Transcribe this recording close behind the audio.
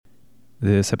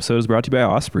This episode is brought to you by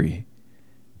Osprey.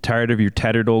 Tired of your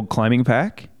tattered old climbing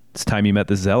pack? It's time you met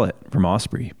the Zealot from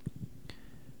Osprey.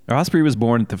 Osprey was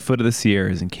born at the foot of the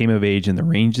Sierras and came of age in the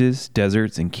ranges,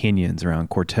 deserts, and canyons around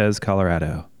Cortez,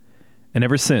 Colorado. And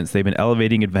ever since, they've been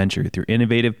elevating adventure through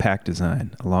innovative pack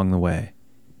design along the way.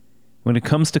 When it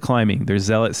comes to climbing, their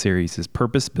Zealot series is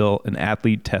purpose-built and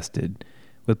athlete-tested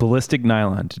with ballistic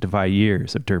nylon to defy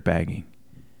years of dirt bagging.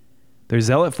 Their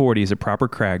Zealot 40 is a proper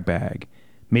crag bag,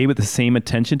 made with the same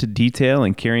attention to detail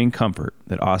and carrying comfort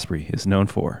that Osprey is known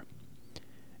for.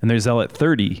 And their Zealot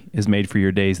 30 is made for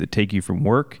your days that take you from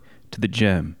work to the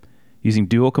gym, using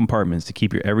dual compartments to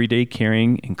keep your everyday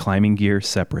carrying and climbing gear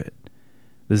separate.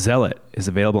 The Zealot is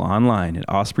available online at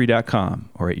osprey.com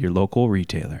or at your local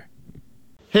retailer.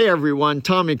 Hey everyone,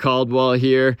 Tommy Caldwell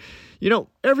here. You know,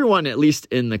 everyone, at least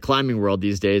in the climbing world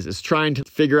these days, is trying to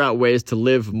figure out ways to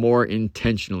live more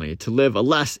intentionally, to live a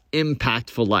less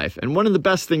impactful life. And one of the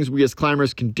best things we as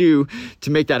climbers can do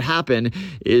to make that happen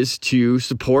is to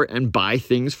support and buy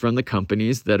things from the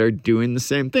companies that are doing the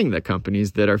same thing, the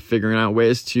companies that are figuring out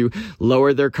ways to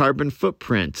lower their carbon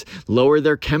footprint, lower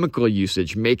their chemical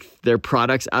usage, make their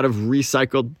products out of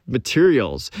recycled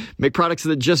materials, make products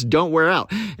that just don't wear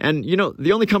out. And, you know,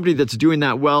 the only company that's doing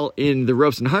that well in the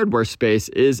ropes and hardware space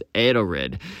is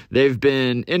Edelrid. They've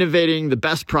been innovating the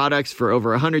best products for over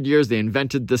 100 years. They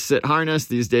invented the sit harness.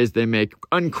 These days they make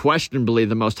unquestionably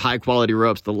the most high quality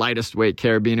ropes, the lightest weight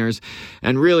carabiners,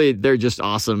 and really they're just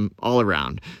awesome all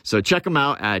around. So check them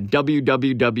out at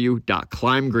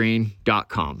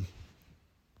www.climbgreen.com.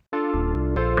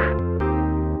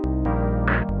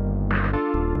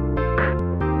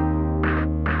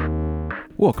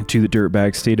 Welcome to the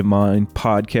Dirtbag State of Mind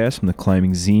podcast from the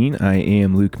Climbing Zine. I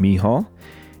am Luke Mihal,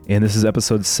 and this is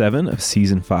episode 7 of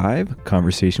season 5,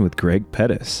 Conversation with Greg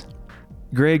Pettis.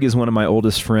 Greg is one of my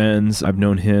oldest friends. I've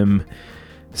known him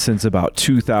since about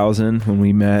 2000 when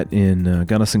we met in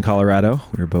Gunnison, Colorado.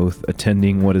 We were both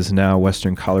attending what is now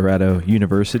Western Colorado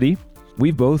University.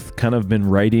 We've both kind of been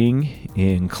writing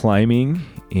and climbing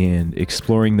and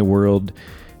exploring the world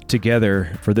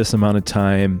together for this amount of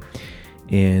time.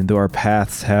 And though our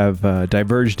paths have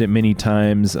diverged at many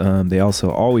times, they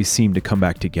also always seem to come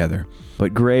back together.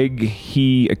 But Greg,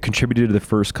 he contributed to the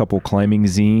first couple climbing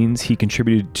zines. He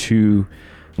contributed to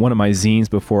one of my zines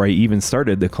before I even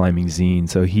started the climbing zine.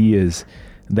 So he is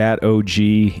that OG,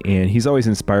 and he's always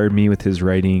inspired me with his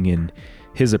writing and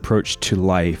his approach to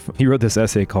life. He wrote this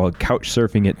essay called Couch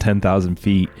Surfing at 10,000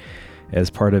 Feet as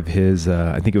part of his,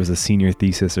 I think it was a senior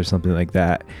thesis or something like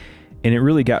that. And it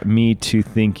really got me to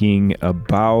thinking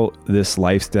about this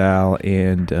lifestyle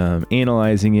and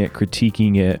analyzing it,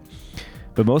 critiquing it.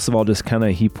 But most of all, just kind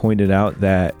of he pointed out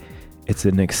that it's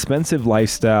an expensive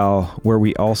lifestyle where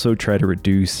we also try to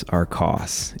reduce our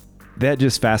costs. That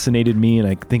just fascinated me, and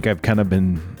I think I've kind of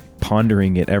been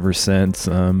pondering it ever since.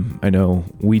 I know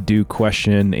we do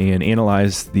question and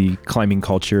analyze the climbing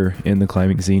culture in the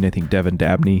Climbing Zine. I think Devin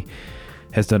Dabney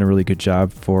has done a really good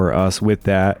job for us with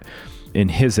that. In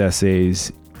his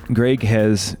essays, Greg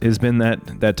has been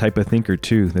that type of thinker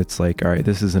too. That's like, all right,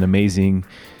 this is an amazing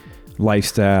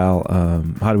lifestyle.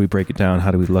 How do we break it down?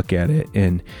 How do we look at it?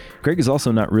 And Greg is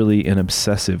also not really an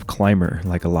obsessive climber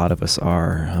like a lot of us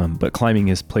are, but climbing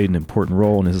has played an important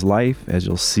role in his life, as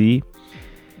you'll see.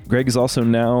 Greg is also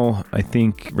now, I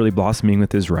think, really blossoming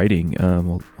with his writing.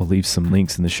 We'll leave some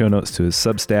links in the show notes to his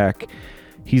Substack.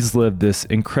 He's lived this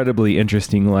incredibly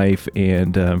interesting life,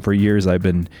 and for years I've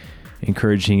been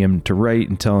encouraging him to write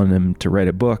and telling him to write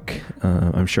a book.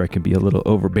 I'm sure I can be a little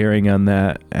overbearing on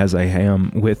that, as I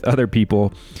am with other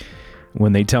people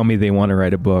when they tell me they want to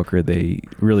write a book or they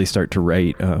really start to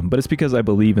write. But it's because I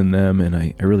believe in them, and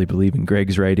I really believe in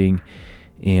Greg's writing.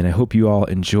 And I hope you all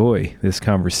enjoy this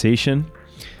conversation.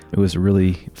 It was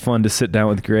really fun to sit down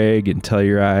with Greg and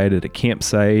Telluride at a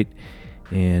campsite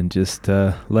and just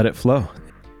let it flow.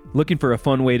 Looking for a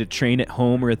fun way to train at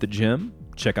home or at the gym?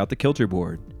 Check out the Kilter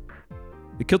Board.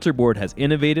 The Kilter Board has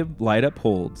innovative light-up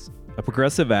holds, a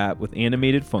progressive app with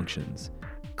animated functions,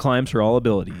 climbs for all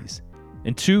abilities,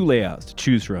 and 2 layouts to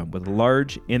choose from with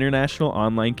large international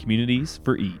online communities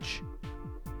for each.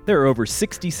 There are over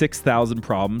 66,000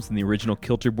 problems in the original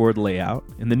Kilter Board layout,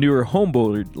 and the newer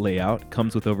Homeboard layout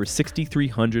comes with over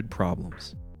 6,300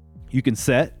 problems. You can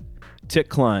set, tick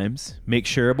climbs, make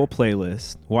shareable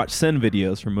playlists, watch send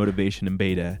videos for motivation and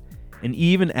beta, and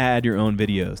even add your own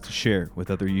videos to share with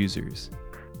other users.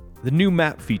 The new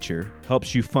map feature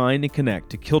helps you find and connect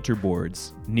to Kilter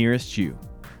boards nearest you.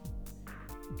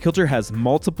 Kilter has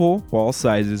multiple wall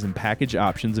sizes and package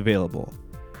options available,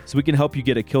 so we can help you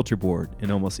get a Kilter board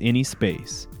in almost any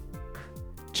space.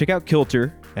 Check out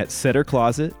Kilter at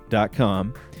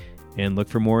settercloset.com And look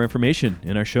for more information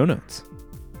in our show notes.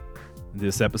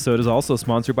 This episode is also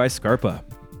sponsored by Scarpa.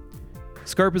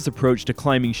 Scarpa's approach to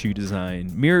climbing shoe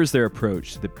design mirrors their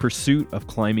approach to the pursuit of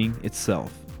climbing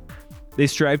itself. They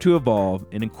strive to evolve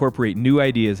and incorporate new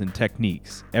ideas and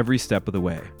techniques every step of the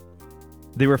way.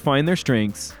 They refine their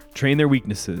strengths, train their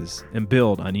weaknesses, and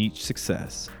build on each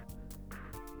success.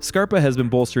 Scarpa has been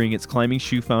bolstering its climbing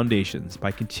shoe foundations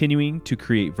by continuing to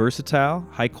create versatile,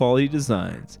 high-quality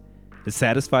designs that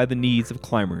satisfy the needs of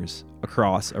climbers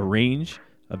across a range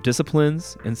of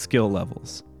disciplines and skill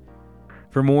levels.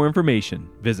 For more information,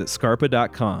 visit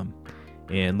scarpa.com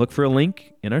and look for a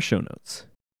link in our show notes.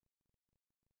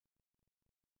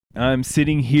 I'm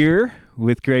sitting here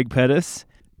with Greg Pettis,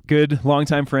 good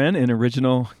longtime friend and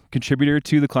original contributor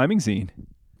to the Climbing Zine.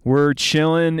 We're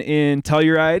chilling in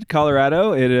Telluride,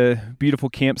 Colorado at a beautiful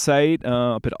campsite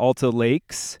up at Alta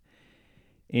Lakes.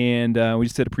 And we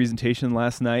just did a presentation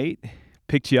last night.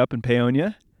 Picked you up in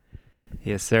Paonia.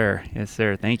 Yes, sir. Yes,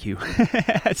 sir. Thank you.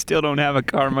 I still don't have a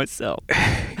car myself.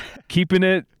 Keeping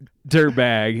it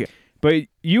dirtbag. But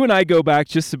you and I go back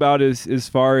just about as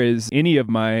far as any of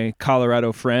my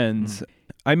Colorado friends.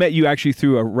 I met you actually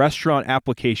through a restaurant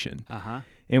application. Uh-huh.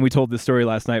 And we told this story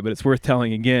last night, but it's worth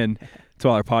telling again to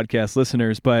all our podcast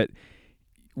listeners. But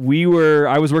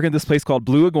I was working at this place called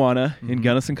Blue Iguana in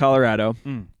Gunnison, Colorado.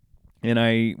 And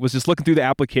I was just looking through the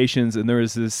applications, and there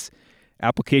was this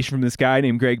application from this guy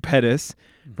named Greg Pettis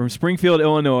from Springfield,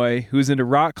 Illinois, who's into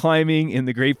rock climbing and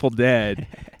the Grateful Dead.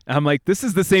 I'm like, this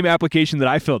is the same application that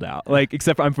I filled out,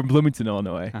 except I'm from Bloomington,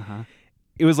 Illinois. Uh-huh.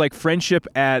 It was like friendship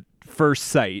at first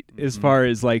sight as far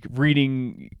as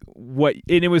reading what,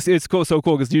 and it's cool, so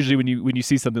cool because usually when you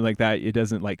see something like that, it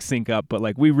doesn't sync up, but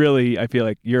I feel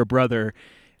like you're a brother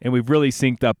and we've really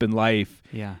synced up in life.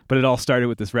 Yeah. But it all started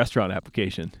with this restaurant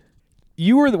application.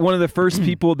 You were one of the first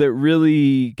people that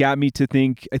really got me to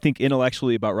think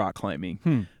intellectually about rock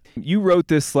climbing. You wrote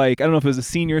this, I don't know if it was a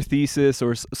senior thesis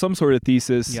or some sort of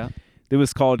thesis that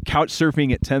was called Couch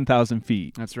Surfing at 10,000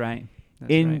 Feet. That's right.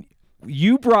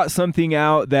 You brought something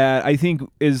out that I think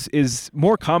is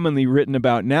more commonly written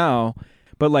about now,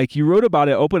 but you wrote about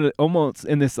it almost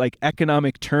in this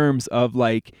economic terms of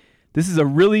this is a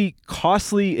really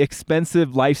costly,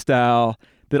 expensive lifestyle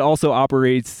that also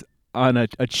operates on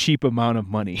a cheap amount of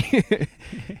money.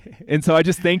 And so I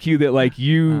just thank you that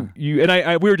you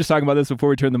and we were just talking about this before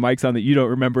we turned the mics on, that you don't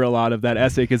remember a lot of that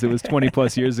essay because it was 20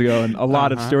 plus years ago and a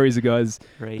lot of stories ago, as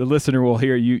the listener will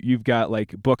hear. You've got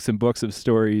books and books of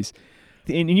stories.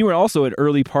 And you were also an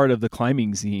early part of the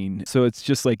Climbing Zine. So it's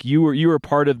just you were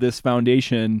part of this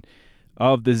foundation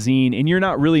of the zine, and you're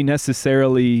not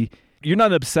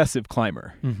an obsessive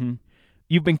climber. Mm-hmm.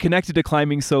 You've been connected to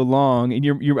climbing so long, and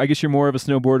I guess you're more of a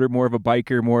snowboarder, more of a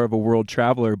biker, more of a world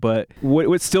traveler, but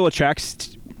what still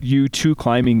attracts you to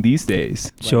climbing these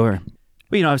days? Sure.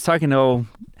 Well, I was talking to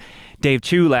Dave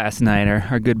Chu last night,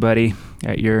 our good buddy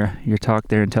at your talk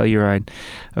there in Telluride,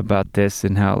 about this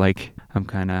and how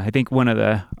I think one of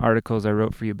the articles I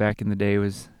wrote for you back in the day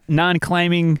was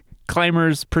non-climbing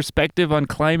climber's perspective on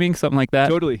climbing, something like that.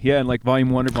 Totally, yeah, and volume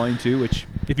 1 or volume 2, which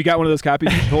if you got one of those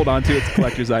copies, you should hold on to. It's a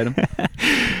collector's item.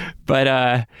 But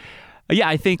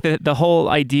I think that the whole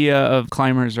idea of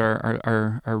climbers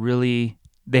are really,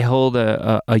 they hold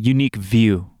a unique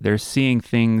view. They're seeing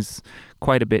things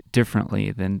quite a bit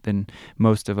differently than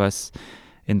most of us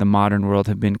in the modern world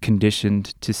have been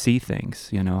conditioned to see things.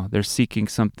 They're seeking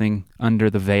something under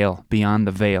the veil, beyond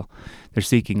the veil. They're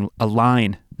seeking a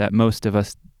line that most of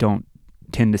us don't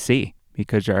tend to see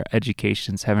because our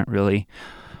educations haven't really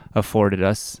afforded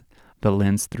us the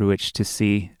lens through which to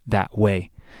see that way.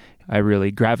 I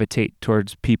really gravitate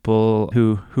towards people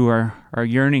who are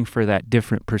yearning for that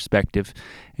different perspective,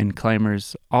 and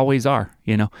climbers always are,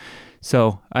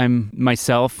 So I'm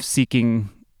myself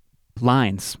seeking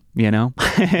lines,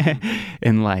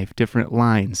 in life, different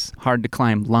lines, hard to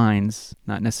climb lines,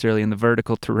 not necessarily in the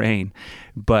vertical terrain,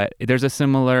 but there's a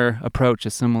similar approach, a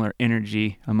similar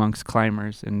energy amongst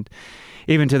climbers. And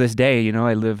even to this day,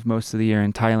 I live most of the year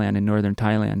in Thailand, in northern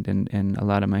Thailand, and a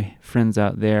lot of my friends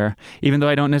out there, even though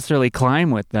I don't necessarily climb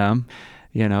with them,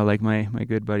 my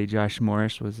good buddy Josh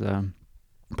Morris was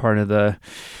part of the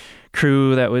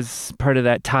crew that was part of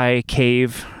that Thai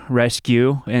cave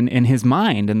rescue, and his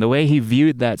mind and the way he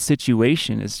viewed that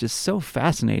situation is just so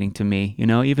fascinating to me.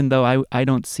 Even though I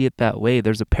don't see it that way,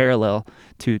 there's a parallel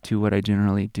to what I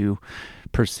generally do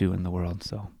pursue in the world.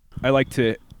 So I like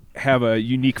to have a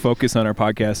unique focus on our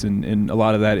podcast, and a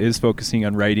lot of that is focusing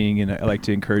on writing, and I like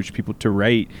to encourage people to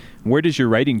write. Where does your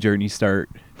writing journey start?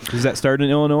 Does that start in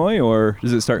Illinois, or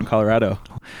does it start in Colorado?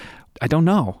 I don't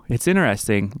know. It's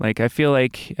interesting. Like, I feel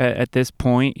like at this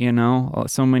point,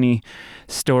 so many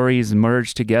stories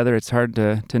merge together. It's hard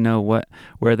to know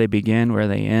where they begin, where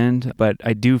they end. But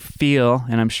I do feel,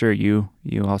 and I'm sure you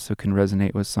also can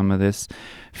resonate with some of this.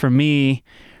 For me,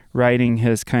 writing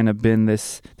has kind of been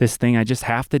this thing I just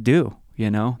have to do.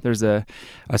 There's a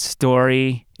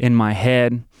story in my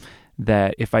head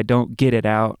that if I don't get it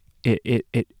out,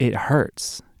 it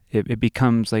hurts. It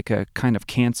becomes like a kind of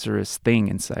cancerous thing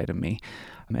inside of me.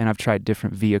 And I've tried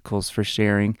different vehicles for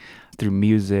sharing, through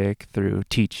music, through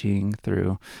teaching,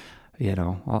 through,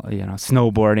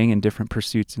 snowboarding and different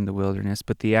pursuits in the wilderness.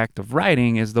 But the act of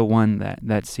writing is the one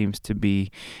that seems to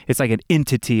be, it's like an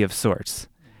entity of sorts.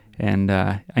 And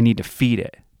I need to feed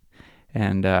it.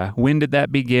 And when did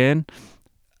that begin?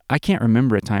 I can't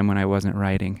remember a time when I wasn't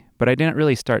writing, but I didn't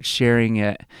really start sharing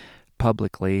it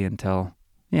publicly until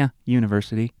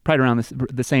university, probably around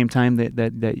the same time that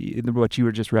what you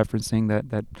were just referencing,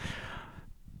 that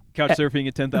couch surfing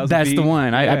at 10,000 feet. That's the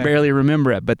one. I barely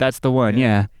remember it, but that's the one.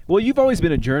 Yeah. Well, you've always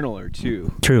been a journaler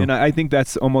too. True. And I think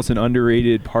that's almost an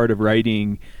underrated part of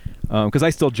writing, because I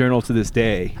still journal to this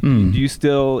day. Do you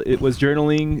still? It was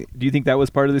journaling. Do you think that was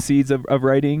part of the seeds of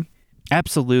writing?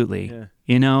 Absolutely. Yeah.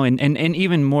 And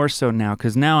even more so now,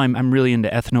 because now I'm really into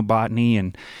ethnobotany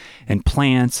and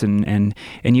plants and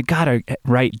you gotta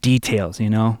write details.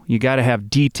 You gotta have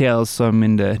details. So I'm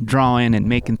into drawing and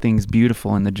making things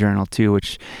beautiful in the journal too,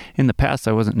 which in the past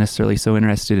I wasn't necessarily so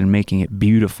interested in making it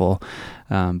beautiful.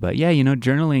 But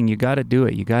journaling, you gotta do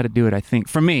it. You gotta do it. I think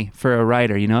for me, for a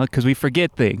writer, because we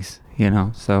forget things.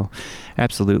 So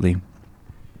absolutely.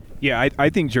 Yeah, I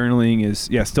think journaling is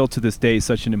still to this day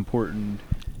such an important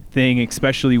thing,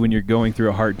 especially when you're going through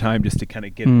a hard time, just to kind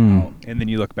of get it out. And then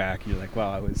you look back and you're like, wow,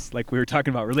 I was like, we were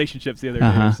talking about relationships the other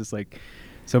day. It's just like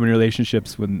so many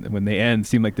relationships when they end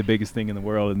seem like the biggest thing in the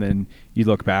world. And then you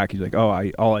look back and you're like,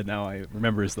 oh, all I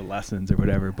remember is the lessons or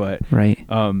whatever. But right.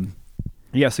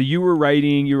 So you were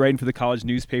writing for the college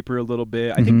newspaper a little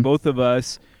bit. I think both of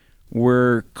us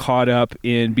were caught up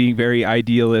in being very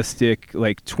idealistic,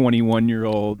 like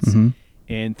 21-year-olds.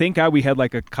 And thank God we had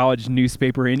like a college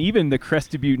newspaper, and even the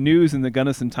Crested Butte News and the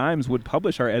Gunnison Times would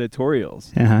publish our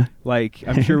editorials. Like,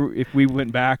 I'm sure if we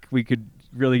went back, we could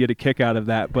really get a kick out of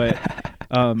that. But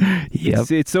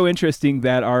it's so interesting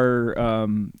that our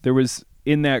there was,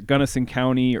 in that Gunnison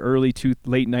County late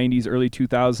 90s, early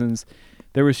 2000s,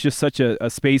 there was just such a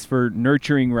space for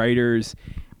nurturing writers.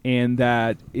 And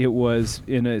that it was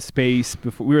in a space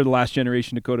before we were the last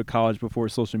generation to go to college before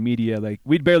social media. Like,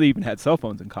 we'd barely even had cell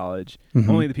phones in college.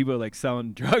 Only the people like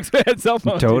selling drugs had cell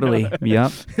phones. Totally.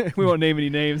 Yep. We won't name any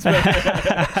names. But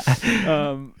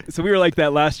so we were like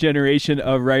that last generation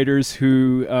of writers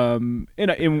who,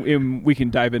 and we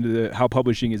can dive into how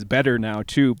publishing is better now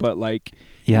too. But like,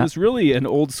 it was really an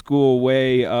old school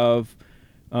way of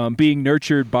being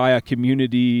nurtured by a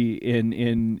community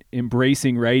in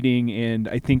embracing writing. And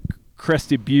I think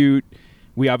Crested Butte,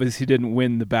 we obviously didn't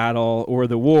win the battle or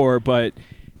the war, but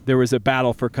there was a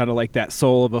battle for kind of like that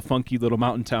soul of a funky little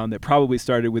mountain town that probably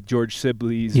started with George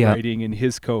Sibley's writing and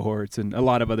his cohorts and a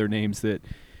lot of other names but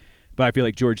I feel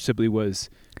like George Sibley was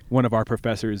one of our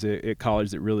professors at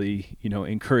college that really,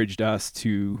 encouraged us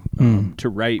to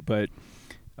write. But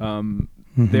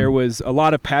there was a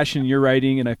lot of passion in your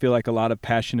writing, and I feel like a lot of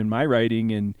passion in my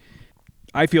writing. And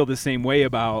I feel the same way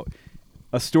about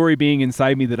a story being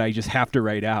inside me that I just have to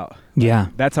write out. Yeah.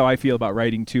 That's how I feel about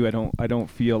writing too. I don't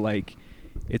feel like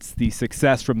it's the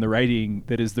success from the writing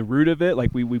that is the root of it.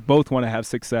 Like we both want to have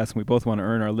success and we both want to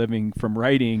earn our living from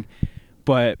writing,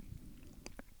 but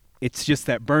it's just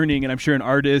that burning. And I'm sure an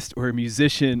artist or a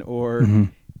musician or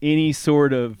any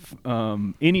sort of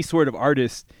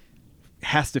artist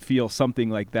has to feel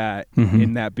something like that,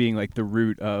 in that being like the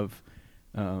root of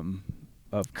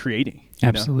creating.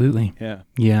 Absolutely. Yeah.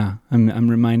 Yeah. I'm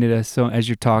reminded as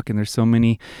you're talking, there's so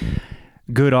many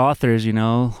good authors, a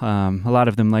lot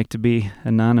of them like to be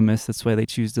anonymous. That's why they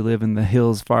choose to live in the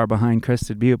hills far behind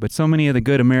Crested Butte. But so many of the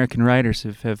good American writers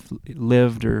have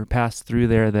lived or passed through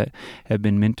there that have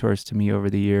been mentors to me over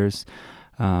the years.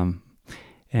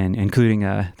 And including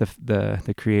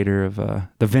the creator of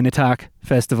the Vinitoc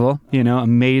Festival,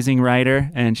 amazing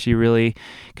writer, and she really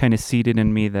kind of seeded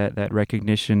in me that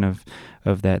recognition of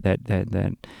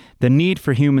that the need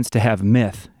for humans to have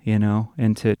myth,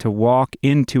 and to walk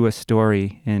into a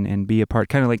story and be a part,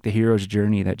 kind of like the hero's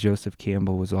journey that Joseph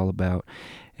Campbell was all about,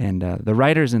 and the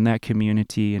writers in that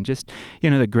community, and just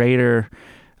the greater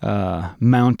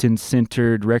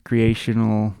mountain-centered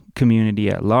recreational community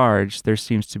at large, there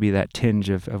seems to be that tinge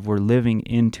of we're living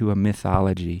into a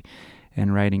mythology,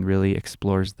 and writing really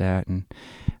explores that. And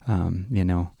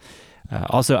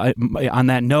Also, on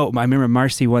that note, I remember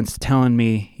Marcy once telling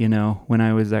me, when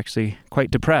I was actually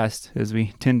quite depressed, as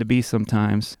we tend to be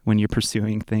sometimes when you're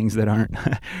pursuing things that aren't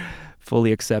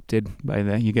fully accepted by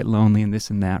that, you get lonely and this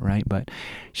and that, right? But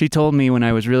she told me when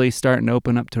I was really starting to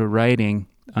open up to writing,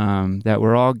 that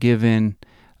we're all given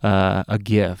a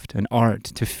gift, an art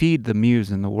to feed the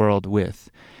muse in the world with.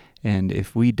 And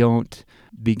if we don't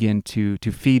begin to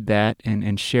feed that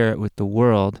and share it with the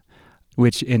world,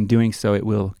 which in doing so it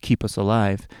will keep us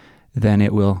alive, then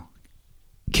it will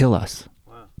kill us.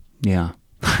 Wow. Yeah.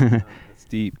 That's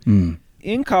deep.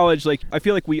 In college, I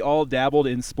feel like we all dabbled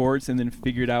in sports and then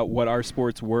figured out what our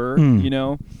sports were,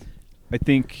 I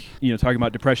think, talking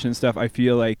about depression and stuff, I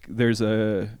feel like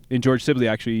and George Sibley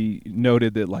actually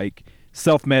noted that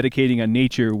self-medicating on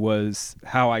nature was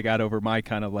how I got over my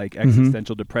kind of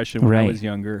existential depression when I was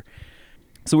younger.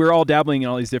 So we were all dabbling in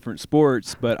all these different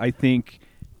sports, but I think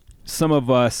some of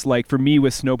us, for me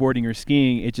with snowboarding or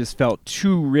skiing, it just felt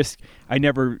too risky. I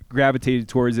never gravitated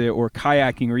towards it, or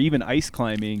kayaking, or even ice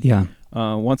climbing. Yeah.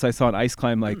 Once I saw an ice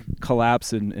climb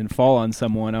collapse and fall on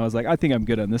someone, I was like, I think I'm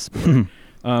good on this sport.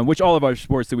 Which all of our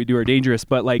sports that we do are dangerous,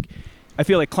 but I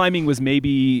feel like climbing was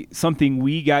maybe something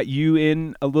we got you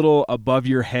in a little above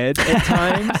your head at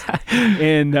times.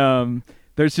 And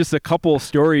there's just a couple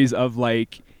stories of I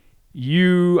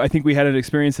think we had an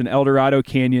experience in El Dorado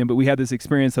Canyon, but we had this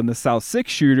experience on the South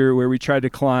Six Shooter where we tried to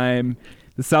climb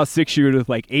the South Six Shooter with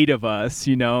 8 of us,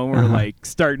 we're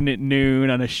starting at noon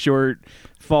on a short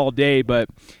fall day. But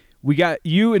we got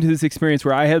you into this experience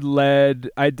where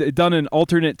I'd done an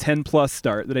alternate 10 plus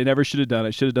start that I never should have done. I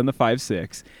should have done the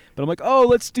 5.6, but I'm like, oh,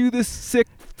 let's do this sick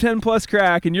 10 plus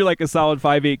crack. And you're a solid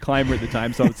 5.8 climber at the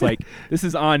time. So it's this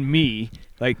is on me.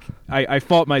 I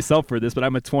fault myself for this, but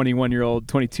I'm a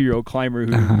 22-year-old climber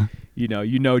who,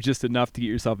 you know just enough to get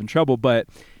yourself in trouble. But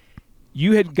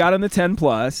you had got on the 10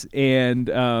 plus, and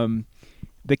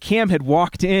the cam had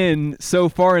walked in so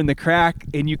far in the crack,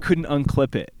 and you couldn't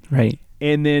unclip it. Right.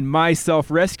 And then my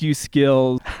self-rescue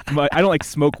skills, I don't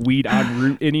smoke weed en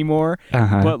route anymore,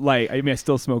 but I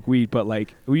still smoke weed, but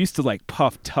we used to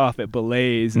puff tough at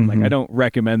belays, and I don't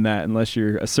recommend that unless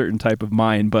you're a certain type of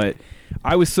mind. But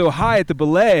I was so high at the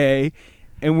belay,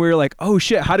 and we're like, oh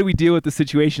shit, how do we deal with the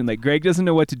situation? Greg doesn't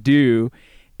know what to do.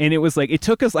 And it was it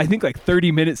took us, I think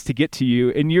 30 minutes to get to you,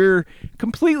 and you're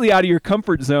completely out of your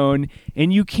comfort zone,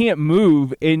 and you can't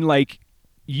move. And I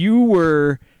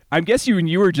guess you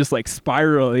were just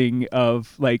spiraling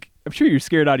of I'm sure you're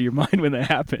scared out of your mind when that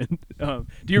happened. Do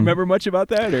you remember much about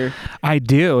that? Or I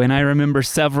do, and I remember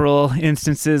several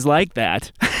instances like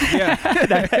that. Yeah.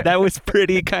 that was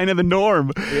pretty kind of the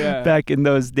norm back in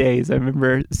those days. I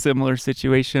remember a similar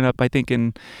situation up, I think,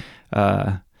 in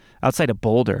outside of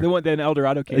Boulder. The one in El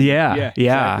Dorado Canyon. Yeah.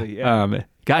 Exactly, yeah.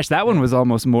 Gosh, that one was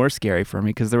almost more scary for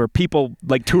me because there were people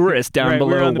tourists down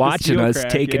below watching us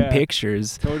taking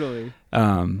pictures. Totally.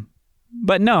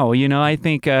 But no, I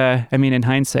think, in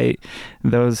hindsight,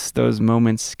 those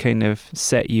moments kind of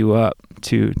set you up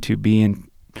to be in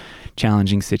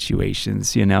challenging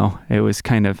situations. It was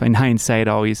kind of, in hindsight,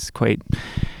 always quite,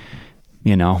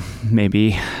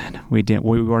 maybe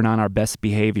we weren't on our best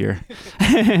behavior.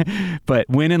 But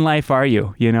when in life are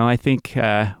you? I think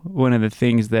one of the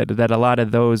things that a lot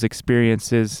of those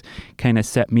experiences kind of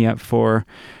set me up for,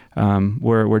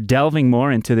 we're delving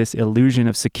more into this illusion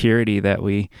of security that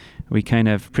we kind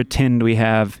of pretend we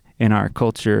have in our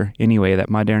culture anyway, that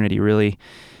modernity really,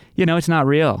 it's not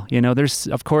real. There's,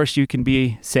 of course, you can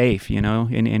be safe,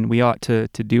 and we ought to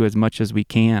do as much as we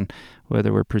can,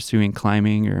 whether we're pursuing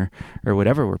climbing or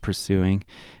whatever we're pursuing.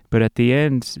 But at the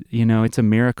end, it's a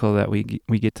miracle that we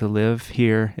get to live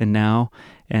here and now,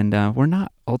 and we're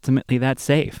not ultimately that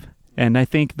safe. And I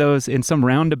think those, in some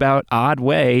roundabout, odd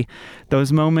way,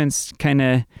 those moments kind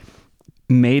of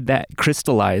made that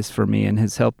crystallize for me and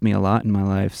has helped me a lot in my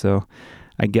life. So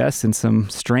I guess in some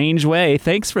strange way,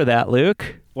 thanks for that,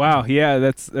 Luke. Wow. Yeah,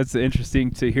 that's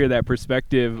interesting to hear that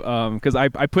perspective, because I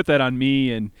put that on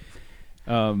me, and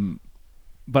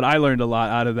but I learned a lot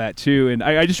out of that too. And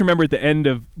I just remember at the end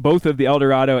of both of the El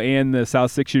Dorado and the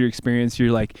South Six Shooter experience,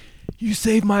 you're like, you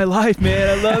saved my life,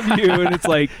 man. I love you. And it's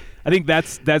I think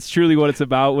that's truly what it's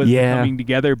about, was coming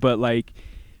together. But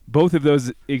both of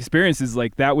those experiences,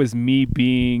 that was me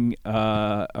being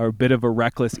a bit of a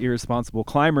reckless, irresponsible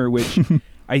climber, which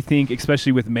I think,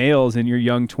 especially with males in your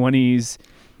young 20s,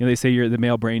 they say the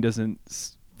male brain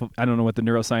doesn't, I don't know what the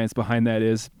neuroscience behind that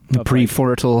is.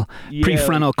 Prefrontal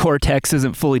cortex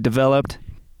isn't fully developed.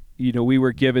 We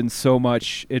were given so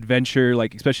much adventure,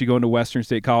 especially going to Western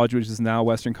State College, which is now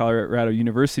Western Colorado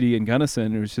University in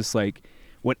Gunnison. It was just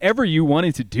whatever you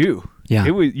wanted to do. Yeah.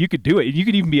 You could do it. You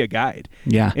could even be a guide.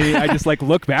 Yeah. And I just like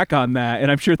look back on that, and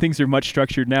I'm sure things are much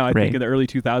structured now. I Right. think in the early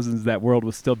 2000s that world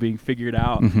was still being figured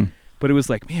out. Mm-hmm. But it was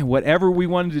like, man, whatever we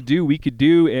wanted to do, we could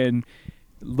do. And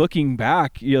looking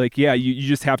back, you're like, yeah, you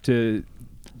just have to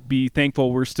be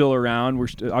thankful we're still around.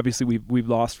 Obviously we've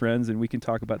lost friends, and we can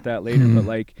talk about that later. But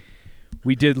like,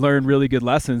 we did learn really good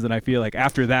lessons, and I feel like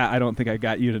after that, I don't think I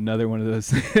got you in another one of those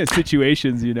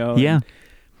situations, you know. Yeah.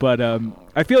 But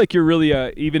I feel like you're really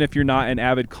even if you're not an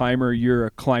avid climber, you're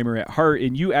a climber at heart,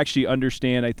 and you actually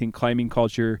understand, I think, climbing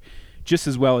culture just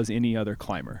as well as any other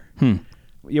climber.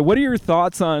 Yeah. What are your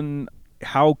thoughts on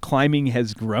how climbing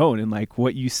has grown, and like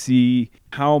what you see,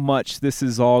 how much this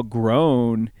has all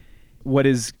grown? What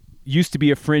is used to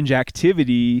be a fringe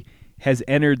activity has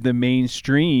entered the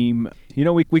mainstream. You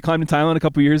know, we climbed in Thailand a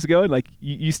couple years ago, and like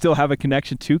you still have a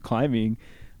connection to climbing.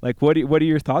 Like, what are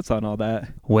your thoughts on all that?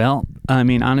 Well, I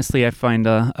mean, honestly, I find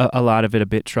a lot of it a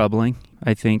bit troubling,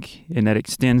 I think, and that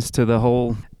extends to the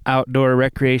whole outdoor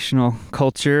recreational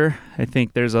culture. I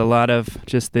think there's a lot of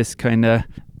just this kind of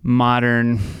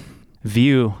modern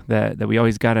view that we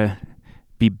always got to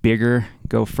be bigger,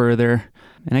 go further.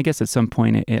 And I guess at some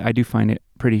point, I do find it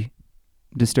pretty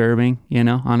disturbing, you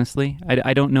know, honestly.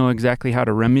 I don't know exactly how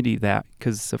to remedy that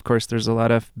because, of course, there's a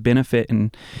lot of benefit,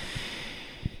 and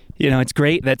you know, it's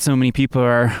great that so many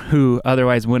people who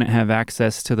otherwise wouldn't have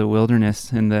access to the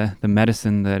wilderness and the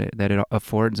medicine that it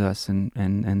affords us, and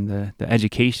the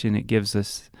education it gives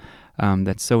us,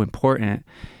 that's so important.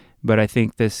 But I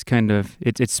think this kind of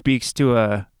it speaks to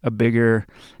a bigger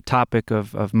topic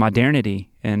of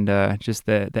modernity and just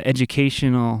the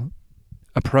educational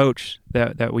approach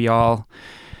that we all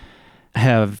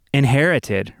have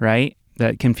inherited, right?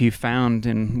 That can be found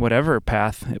in whatever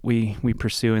path we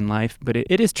pursue in life. But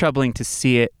it is troubling to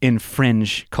see it in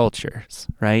fringe cultures,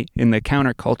 right? In the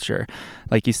counterculture.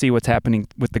 Like you see what's happening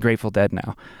with the Grateful Dead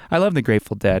now. I love the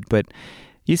Grateful Dead, but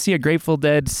you see a Grateful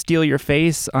Dead steal your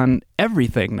face on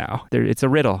everything now. It's a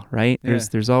riddle, right? Yeah.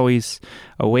 There's always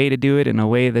a way to do it in a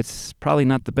way that's probably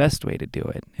not the best way to do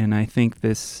it. And I think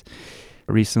this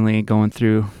recently going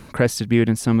through Crested Butte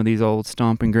and some of these old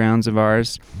stomping grounds of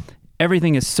ours,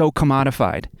 everything is so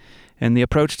commodified. And the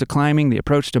approach to climbing, the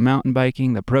approach to mountain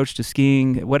biking, the approach to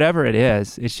skiing, whatever it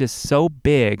is, it's just so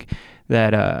big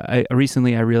that I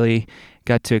really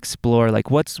got to explore,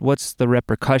 like, what's the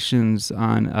repercussions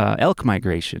on elk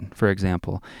migration, for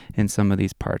example, in some of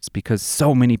these parts, because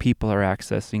so many people are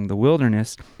accessing the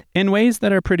wilderness in ways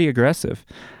that are pretty aggressive.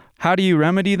 How do you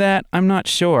remedy that? I'm not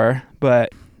sure,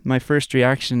 but my first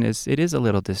reaction is it is a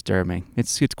little disturbing.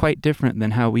 It's quite different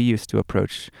than how we used to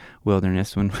approach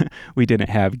wilderness when we didn't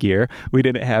have gear. We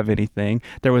didn't have anything.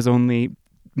 There was only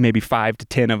maybe 5 to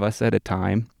 10 of us at a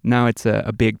time. Now it's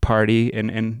a big party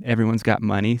and everyone's got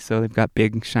money, so they've got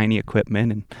big shiny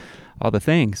equipment and all the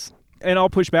things. And I'll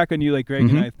push back on you, like Greg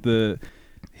Mm-hmm. and I. The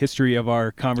history of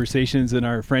our conversations and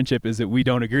our friendship is that we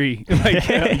don't agree.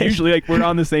 Like usually, like we're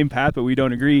on the same path, but we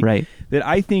don't agree. Right. That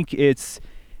I think it's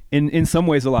in some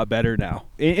ways a lot better now.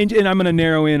 And I'm going to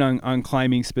narrow in on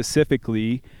climbing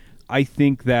specifically. I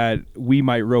think that we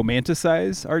might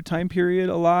romanticize our time period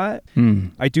a lot.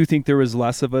 I do think there was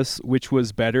less of us, which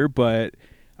was better, but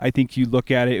I think you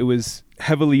look at it, it was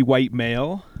heavily white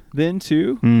male then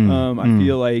too. I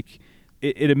feel like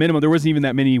at a minimum, there wasn't even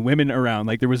that many women around.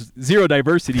 Like there was zero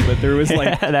diversity, but there was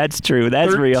like that's true.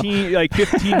 That's 13, real. like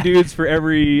 15 dudes for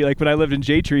every, like when I lived in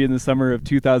J-Tree in the summer of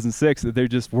 2006, that there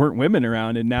just weren't women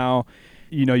around. And now,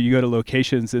 you know, you go to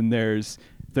locations and there's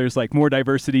like more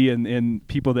diversity in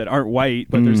people that aren't white,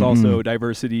 but there's also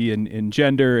diversity in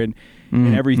gender and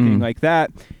everything like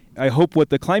that. I hope what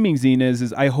the climbing zine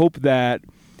is I hope that,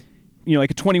 you know,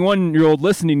 like a 21-year-old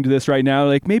listening to this right now,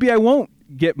 like maybe I won't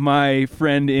get my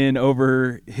friend in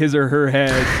over his or her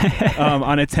head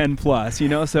on a 10 plus, you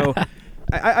know? So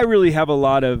I really have a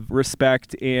lot of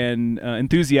respect and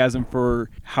enthusiasm for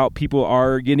how people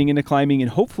are getting into climbing,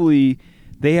 and hopefully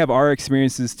they have our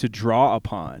experiences to draw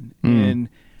upon. And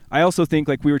I also think,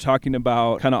 like we were talking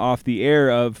about kind of off the air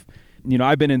of, you know,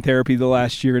 I've been in therapy the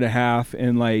last year and a half,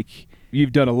 and like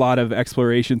you've done a lot of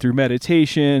exploration through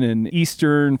meditation and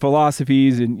Eastern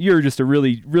philosophies, and you're just a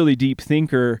really, really deep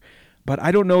thinker. But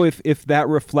I don't know if that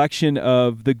reflection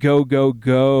of the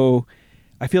go,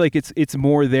 I feel like it's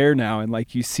more there now. And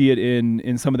like you see it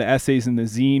in some of the essays in the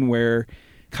zine where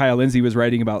Kyle Lindsay was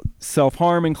writing about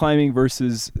self-harm in climbing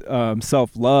versus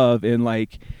self-love. And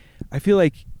like, I feel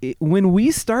like when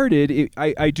we started,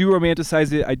 I do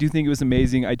romanticize it. I do think it was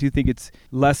amazing. I do think it's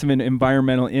less of an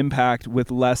environmental impact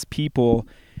with less people.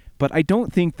 But I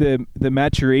don't think the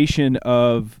maturation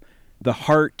of the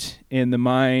heart and the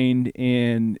mind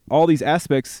and all these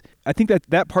aspects, I think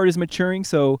that part is maturing.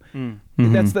 So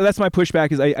that's my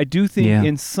pushback is I do think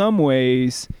in some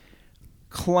ways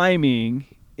climbing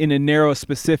in a narrow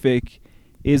specific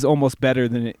is almost better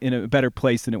than in a better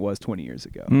place than it was 20 years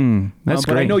ago. That's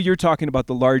but great. I know you're talking about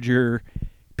the larger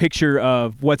picture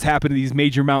of what's happened to these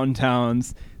major mountain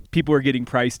towns. People are getting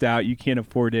priced out. You can't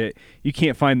afford it. You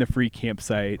can't find the free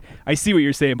campsite. I see what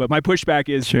you're saying, but my pushback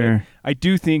is that I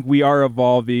do think we are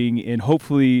evolving, and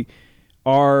hopefully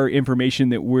our information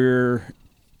that we're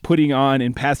putting on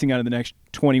and passing on to the next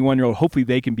 21-year-old, hopefully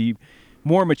they can be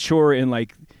more mature in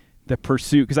like the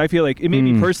pursuit. Because I feel like it made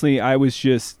me personally, I was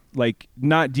just like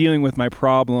not dealing with my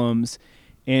problems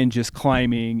and just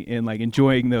climbing and like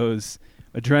enjoying those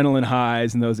adrenaline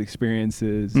highs and those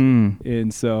experiences.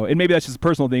 And so, and maybe that's just a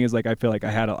personal thing, is like I feel like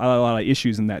I had a lot of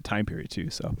issues in that time period too.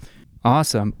 So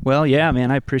awesome. Well, yeah, man,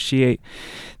 I appreciate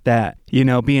that,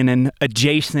 being an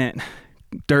adjacent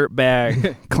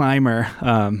dirtbag climber.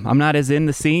 I'm not as in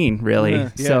the scene really.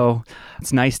 So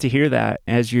it's nice to hear that.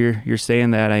 As you're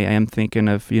saying that, I am thinking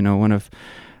of, one of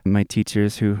my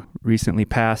teachers who recently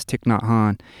passed, Thich Nhat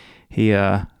Hanh. He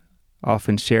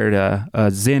often shared a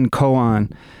Zen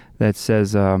koan that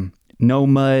says, no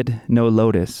mud, no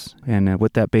lotus. And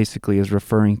what that basically is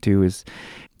referring to is,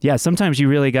 sometimes you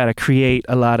really got to create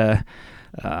a lot of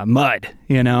mud,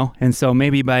 And so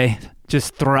maybe by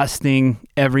just thrusting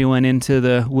everyone into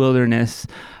the wilderness,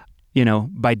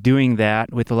 by doing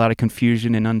that with a lot of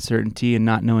confusion and uncertainty and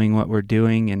not knowing what we're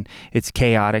doing, and it's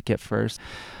chaotic at first.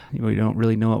 We don't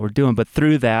really know what we're doing. But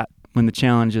through that, when the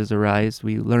challenges arise,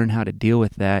 we learn how to deal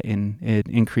with that in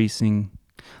increasingly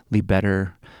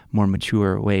better, more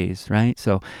mature ways, right?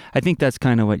 So I think that's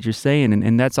kind of what you're saying,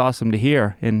 and that's awesome to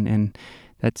hear, and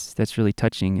that's really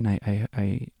touching.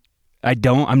 And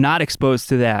I'm not exposed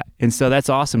to that, and so that's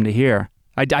awesome to hear.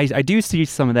 I do see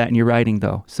some of that in your writing,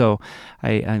 though, so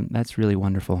that's really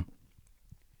wonderful.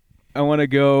 I want to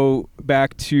go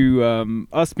back to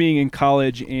us being in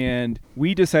college, and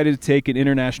we decided to take an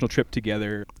international trip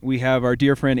together. We have our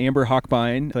dear friend Amber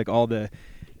Hochbein, like all the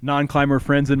non-climber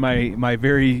friends in my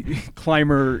very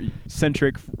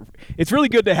climber-centric. It's really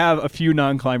good to have a few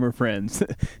non-climber friends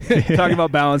talking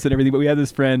about balance and everything, but we had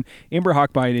this friend, Amber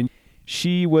Hochbein, and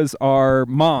she was our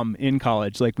mom in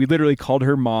college. Like, we literally called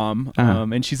her mom,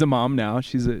 and she's a mom now.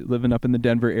 She's living up in the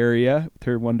Denver area with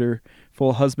her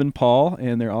wonderful husband, Paul,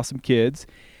 and their awesome kids.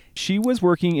 She was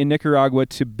working in Nicaragua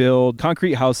to build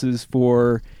concrete houses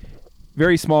for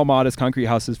very small, modest concrete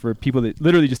houses for people that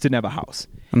literally just didn't have a house.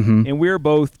 And we were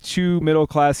both two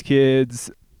middle-class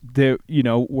kids that,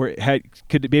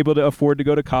 could be able to afford to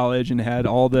go to college and had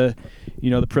all the,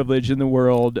 the privilege in the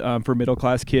world for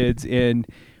middle-class kids. And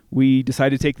we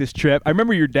decided to take this trip. I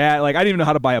remember your dad, like, I didn't even know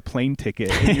how to buy a plane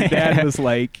ticket. And your dad was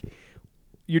like,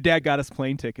 your dad got us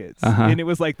plane tickets. And it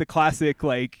was like the classic,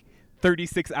 like,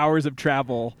 36 hours of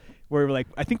travel where we're like,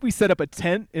 I think we set up a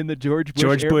tent in the George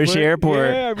Bush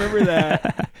Airport. Yeah, I remember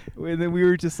that. And then we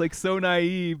were just like so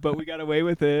naive, but we got away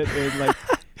with it. And like,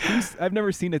 I've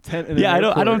never seen a tent in an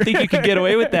airport. I don't think you could get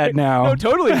away with that now. No,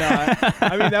 totally not.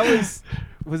 I mean, that was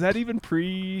that even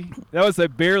that was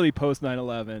like barely post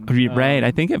 9/11. Right.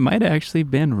 I think it might have actually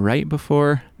been right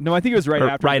before. No, I think it was right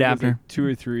after. Right after. Like 2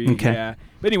 or 3. Okay. Yeah.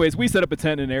 But anyways, we set up a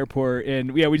tent in an airport,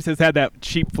 and we just had that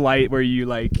cheap flight where you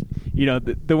like,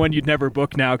 the one you'd never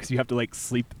book now because you have to like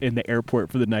sleep in the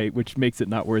airport for the night, which makes it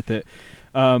not worth it.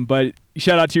 But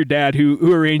shout out to your dad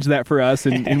who arranged that for us,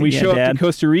 and we show up to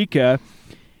Costa Rica,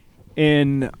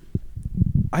 and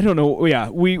I don't know. Yeah,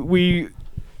 we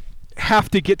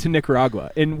have to get to Nicaragua,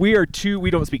 and we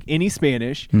don't speak any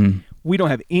Spanish. We don't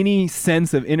have any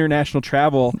sense of international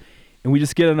travel, and we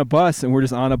just get on a bus, and we're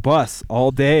just on a bus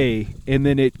all day, and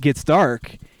then it gets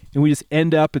dark, and we just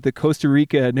end up at the Costa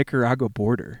Rica Nicaragua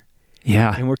border.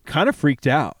 Yeah, and we're kind of freaked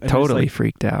out. And totally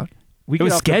freaked out. It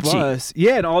was sketchy.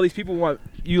 Yeah, and all these people want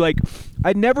you. Like,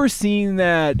 I'd never seen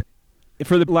that,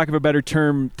 for the lack of a better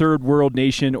term, third world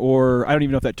nation, or I don't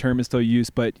even know if that term is still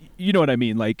used, but you know what I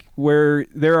mean, like where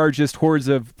there are just hordes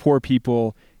of poor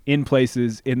people in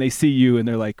places, and they see you, and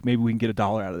they're like, maybe we can get $1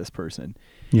 out of this person.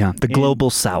 Yeah, the global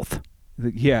South.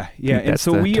 Yeah. And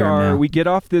so we get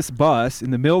off this bus in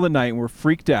the middle of the night, and we're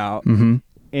freaked out,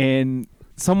 and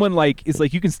someone is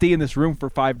like, you can stay in this room for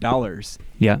 $5.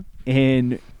 Yeah.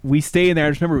 And we stay in there. I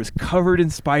just remember it was covered in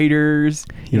spiders.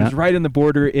 It was right on the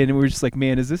border, and we were just like,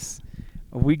 man, are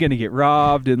we going to get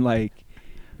robbed? And like,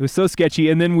 it was so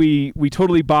sketchy. And then we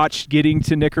totally botched getting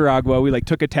to Nicaragua. We like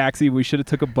took a taxi. We should have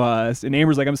took a bus. And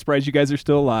Amber's like, I'm surprised you guys are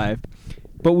still alive.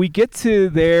 But we get to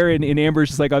there, and Amber's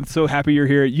just like, I'm so happy you're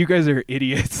here. You guys are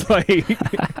idiots. Like,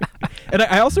 And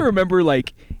I also remember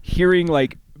like hearing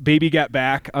like Baby Got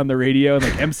Back on the radio and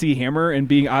like MC Hammer and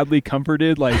being oddly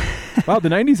comforted, like, wow, the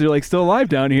 90s are like still alive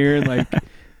down here, and like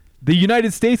the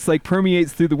United States like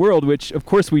permeates through the world, which of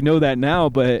course we know that now,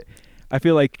 but I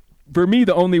feel like for me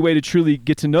the only way to truly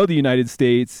get to know the United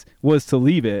States was to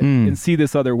leave it and see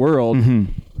this other world.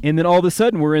 And then all of a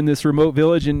sudden we're in this remote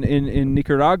village in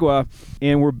Nicaragua,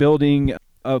 and we're building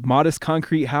a modest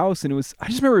concrete house, and I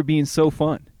just remember it being so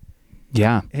fun.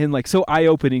 Yeah. And like so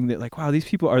eye-opening that like, wow, these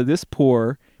people are this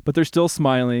poor, but they're still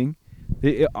smiling.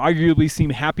 They arguably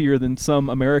seem happier than some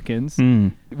Americans.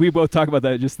 We both talk about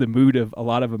that, just the mood of a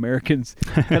lot of Americans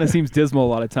kind of seems dismal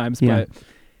a lot of times. Yeah. But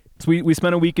so we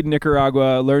spent a week in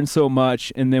Nicaragua, learned so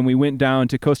much, and then we went down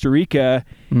to Costa Rica.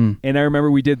 And I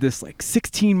remember we did this like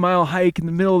 16-mile hike in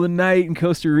the middle of the night in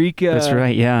Costa Rica. That's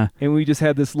right, yeah. And we just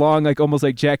had this long, like almost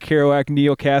like Jack Kerouac,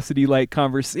 Neil Cassidy like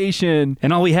conversation.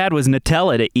 And all we had was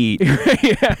Nutella to eat.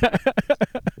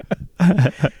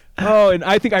 Oh, and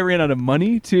I think I ran out of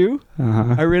money too.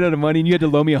 I ran out of money, and you had to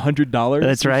loan me $100.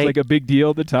 That's right. Like a big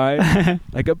deal at the time.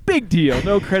 Like a big deal.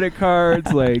 No credit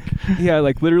cards. Like, yeah,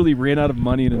 like literally ran out of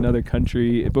money in another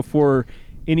country before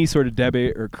any sort of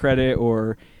debit or credit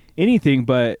or anything.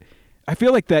 But I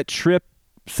feel like that trip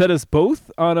set us both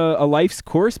on a life's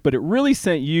course, but it really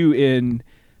sent you in.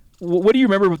 What do you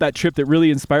remember about that trip that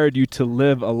really inspired you to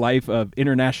live a life of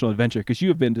international adventure? Because you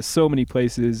have been to so many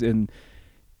places, and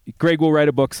Greg will write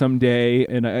a book someday,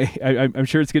 and I'm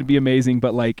sure it's going to be amazing.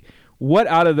 But like, what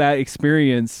out of that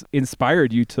experience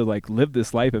inspired you to like live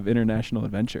this life of international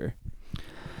adventure?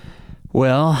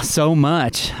 Well, so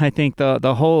much. I think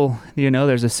the whole,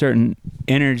 there's a certain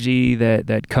energy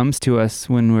that comes to us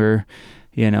when we're,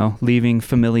 leaving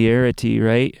familiarity,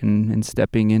 right, and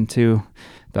stepping into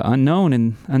the unknown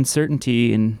and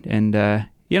uncertainty, and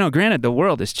granted, the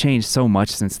world has changed so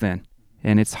much since then.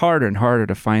 And it's harder and harder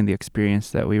to find the experience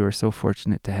that we were so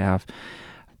fortunate to have.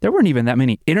 There weren't even that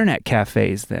many internet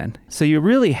cafes then. So you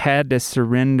really had to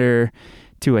surrender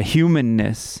to a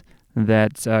humanness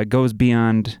that goes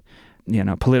beyond,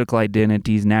 political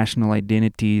identities, national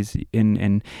identities,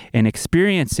 and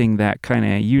experiencing that kind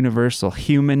of universal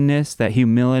humanness, that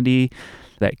humility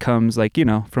that comes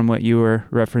from what you were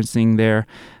referencing there.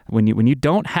 When you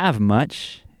don't have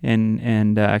much,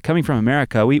 and coming from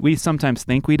America, we sometimes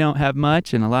think we don't have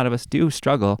much, and a lot of us do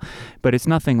struggle, but it's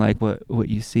nothing like what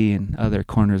you see in other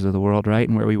corners of the world, right?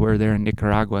 And where we were there in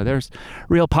Nicaragua, there's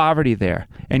real poverty there,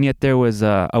 and yet there was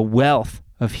a wealth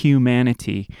of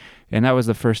humanity, and that was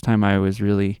the first time I was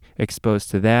really exposed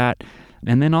to that.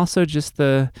 And then also just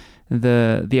the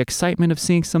excitement of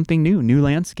seeing something new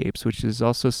landscapes, which is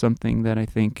also something that I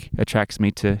think attracts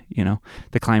me to,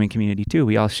 the climbing community too.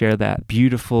 We all share that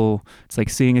beautiful, it's like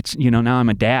seeing it, now I'm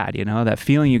a dad, that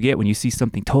feeling you get when you see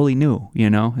something totally new,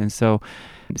 and so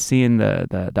seeing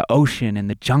the ocean and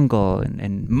the jungle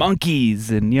and monkeys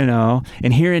and,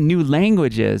 and hearing new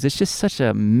languages, it's just such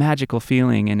a magical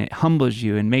feeling, and it humbles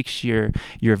you and makes your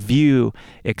view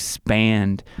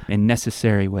expand in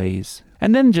necessary ways.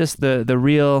 And then just the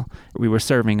real, we were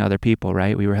serving other people,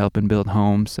 right? We were helping build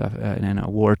homes in a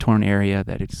war-torn area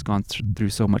that had just gone through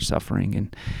so much suffering.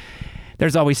 And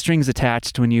there's always strings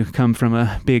attached when you come from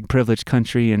a big privileged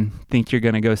country and think you're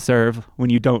going to go serve when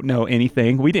you don't know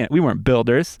anything. We weren't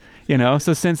builders,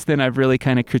 So since then, I've really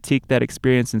kind of critiqued that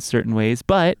experience in certain ways.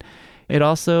 But it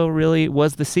also really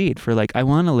was the seed for I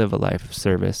want to live a life of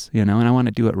service, and I want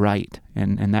to do it right.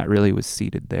 And that really was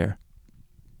seeded there.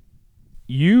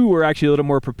 You were actually a little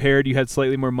more prepared. You had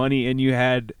slightly more money, and you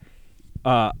had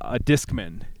a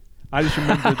Discman. I just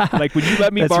remember, when you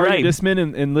let me borrow your Discman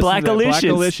and listen to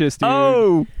Blackalicious, dude.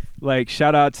 Oh,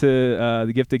 shout out to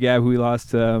the Gift of Gab, who we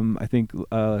lost, I think,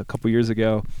 a couple years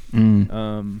ago.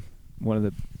 One of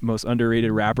the most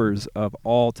underrated rappers of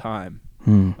all time.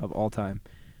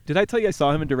 Did I tell you I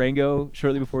saw him in Durango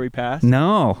shortly before he passed?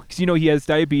 No. Because he has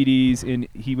diabetes, and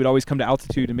he would always come to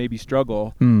altitude and maybe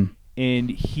struggle. And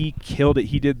he killed it.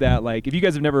 He did that. If you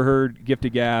guys have never heard Gift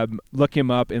of Gab, look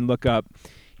him up and look up.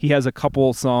 He has a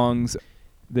couple songs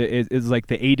that is like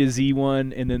the A to Z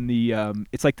one, and then the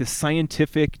it's like the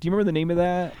scientific. Do you remember the name of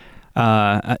that?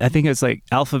 I think it's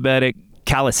alphabetic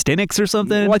calisthenics or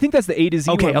something. Well, I think that's the A to Z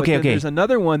one. Okay. There's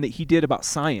another one that he did about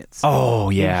science. Oh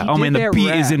yeah. Oh man, the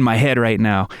beat is in my head right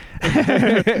now.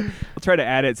 I'll try to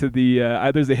add it to the.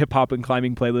 There's a hip hop and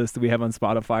climbing playlist that we have on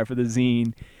Spotify for the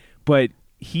zine, but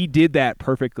he did that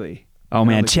perfectly. Oh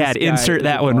man, Chad, insert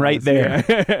that one right there.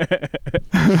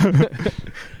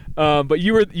 Yeah. But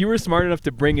you were smart enough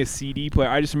to bring a CD player.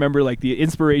 I just remember the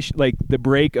inspiration, the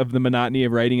break of the monotony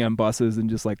of writing on buses and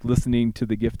just listening to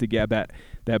the Gift of Gab, that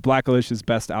Blackalicious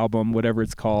best album, whatever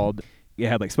it's called. you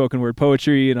had like spoken word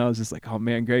poetry, and I was just like, oh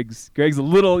man, Greg's a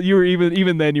little. You were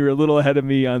even then you were a little ahead of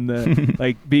me on the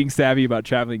like being savvy about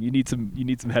traveling. You need some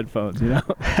headphones, you know.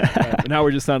 But now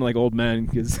we're just sounding like old men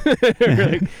because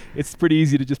like, it's pretty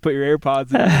easy to just put your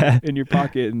AirPods in your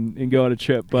pocket and go on a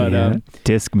trip. But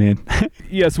Discman.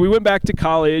 yes, we went back to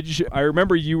college. I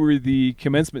remember you were the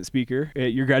commencement speaker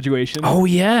at your graduation. Oh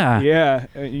yeah. Yeah,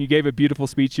 and you gave a beautiful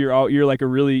speech. You're like a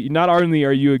really, not only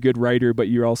are you a good writer, but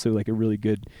you're also like a really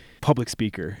good public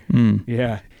speaker.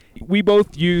 Yeah. We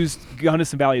both used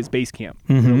Gunnison Valley as base camp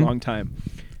for a long time.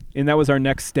 And that was our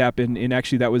next step. And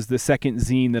actually that was the second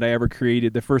zine that I ever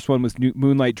created. The first one was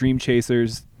Moonlight Dream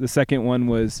Chasers. The second one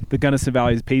was the Gunnison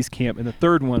Valley's base camp. And the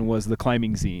third one was the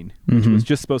Climbing Zine, which was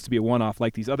just supposed to be a one-off,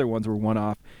 like these other ones were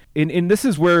one-off. And this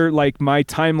is where like my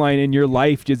timeline in your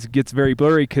life just gets very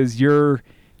blurry because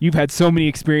you've had so many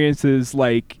experiences,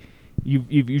 like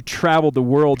you've traveled the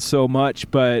world so much.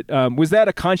 But was that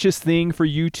a conscious thing for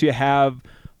you to have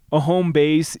a home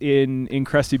base in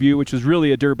Crested Butte, which was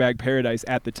really a dirtbag paradise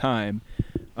at the time?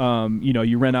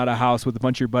 You rent out a house with a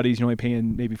bunch of your buddies, you're only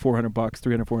paying maybe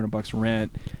 $400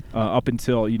 rent, up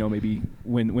until, maybe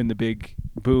when the big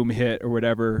boom hit or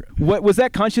whatever. What was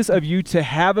that conscious of you to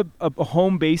have a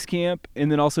home base camp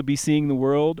and then also be seeing the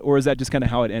world, or is that just kind of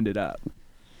how it ended up?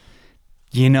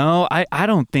 I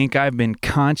don't think I've been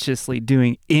consciously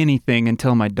doing anything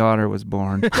until my daughter was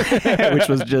born, which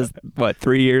was just,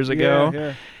 3 years ago?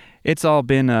 Yeah. It's all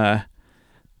been a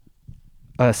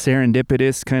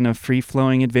serendipitous kind of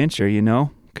free-flowing adventure,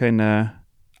 kind of,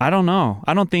 I don't know.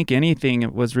 I don't think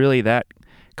anything was really that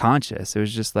conscious. It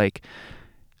was just like,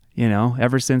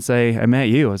 ever since I met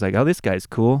you, I was like, oh, this guy's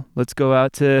cool. Let's go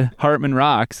out to Hartman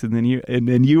Rocks. And then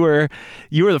you were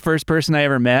the first person I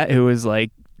ever met who was like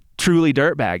truly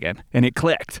dirtbagging, and it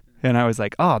clicked. And I was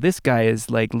like, oh, this guy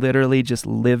is like literally just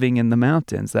living in the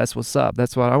mountains. That's what's up.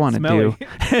 That's what I want to do.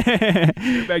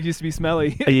 Dirtbag used to be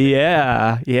smelly.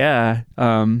 Yeah.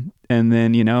 And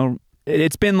then,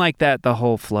 it's been like that the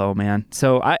whole flow, man.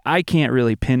 So I can't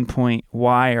really pinpoint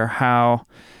why or how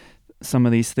some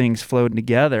of these things flowed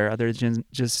together, other than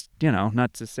just,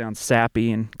 not to sound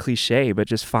sappy and cliche, but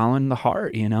just following the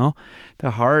heart,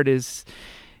 The heart is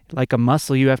like a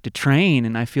muscle you have to train,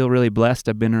 and I feel really blessed.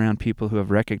 I've been around people who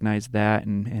have recognized that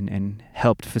and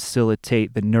helped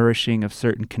facilitate the nourishing of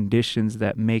certain conditions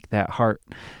that make that heart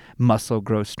muscle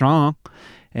grow strong,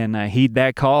 and I heed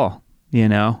that call,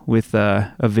 with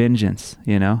a vengeance,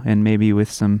 and maybe with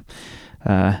some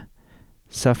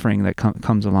suffering that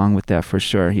comes along with that for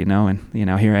sure, and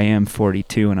here I am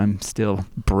 42 and I'm still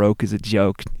broke as a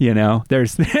joke.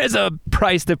 There's a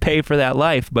price to pay for that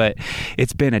life, but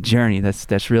it's been a journey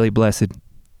that's really blessed.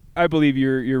 I believe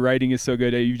your writing is so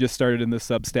good. You just started in the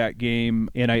Substack game,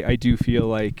 and I do feel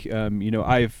like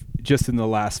I've just in the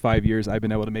last 5 years I've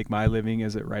been able to make my living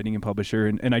as a writing and publisher,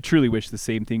 and I truly wish the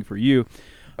same thing for you.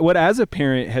 What as a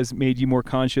parent has made you more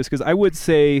conscious? Because I would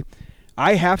say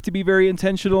I have to be very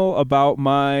intentional about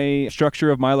my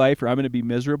structure of my life or I'm going to be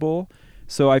miserable.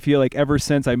 So I feel like ever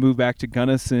since I moved back to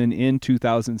Gunnison in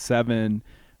 2007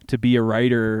 to be a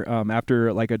writer,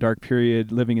 after like a dark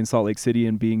period living in Salt Lake City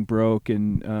and being broke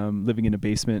and living in a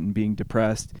basement and being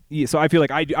depressed. Yeah, so I feel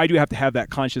like I do have to have that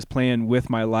conscious plan with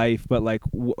my life, but like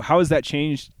how has that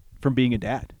changed from being a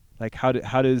dad? Like how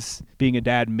does being a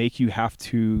dad make you have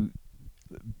to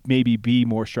maybe be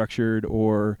more structured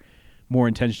or more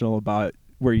intentional about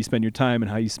where you spend your time and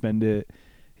how you spend it?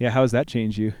 Yeah, how has that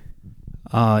changed you?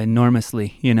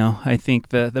 Enormously. I think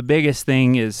the biggest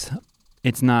thing is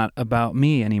it's not about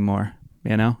me anymore.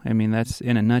 That's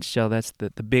in a nutshell, that's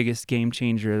the biggest game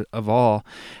changer of all,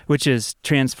 which has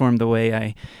transformed the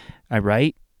way I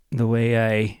write, the way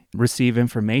I receive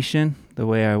information, the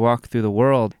way I walk through the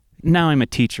world. Now I'm a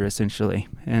teacher, essentially.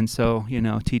 And so,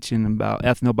 teaching about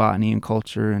ethnobotany and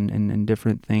culture and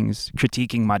different things,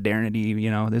 critiquing modernity,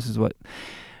 this is what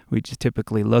we just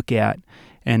typically look at.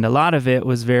 And a lot of it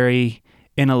was very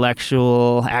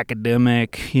intellectual,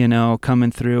 academic,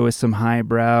 coming through with some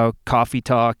highbrow coffee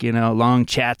talk, long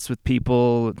chats with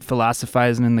people,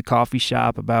 philosophizing in the coffee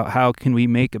shop about how can we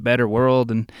make a better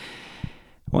world. And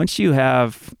once you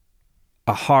have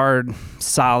a hard,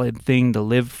 solid thing to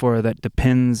live for that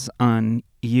depends on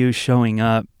you showing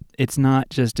up, it's not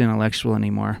just intellectual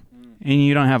anymore. And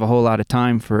you don't have a whole lot of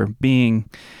time for being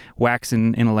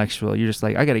waxing intellectual. You're just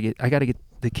like, I gotta get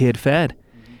the kid fed,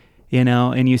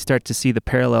 and you start to see the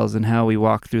parallels in how we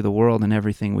walk through the world and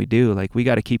everything we do. Like, we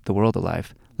got to keep the world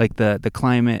alive. Like the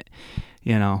climate,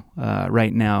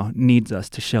 right now needs us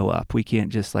to show up. We can't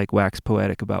just like wax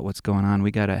poetic about what's going on.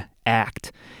 We got to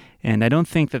act. And I don't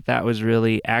think that was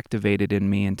really activated in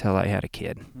me until I had a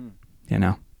kid,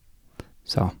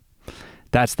 So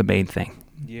That's the main thing.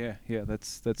 Yeah,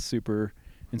 that's super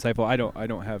insightful. I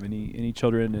don't have any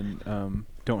children, and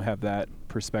don't have that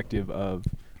perspective of.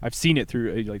 I've seen it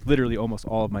through like literally almost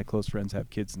all of my close friends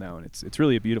have kids now, and it's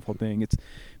really a beautiful thing. It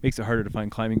makes it harder to find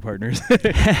climbing partners,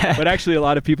 but actually a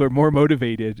lot of people are more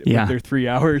motivated with their 3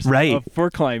 hours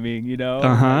for climbing, you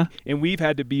know. And we've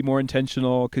had to be more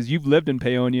intentional because you've lived in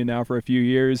Paonia now for a few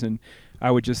years, and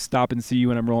I would just stop and see you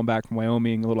when I'm rolling back from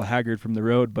Wyoming, a little haggard from the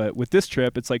road. But with this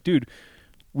trip, it's like, dude,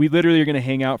 we literally are going to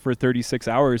hang out for 36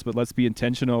 hours, but let's be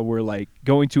intentional. We're like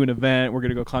going to an event. We're going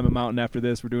to go climb a mountain after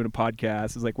this. We're doing a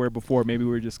podcast. It's like where before maybe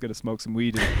we were just going to smoke some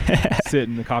weed and sit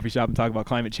in the coffee shop and talk about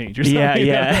climate change or something.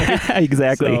 Yeah,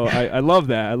 exactly. So I love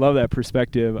that. I love that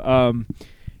perspective.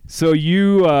 So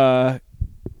you, like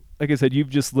I said, you've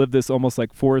just lived this almost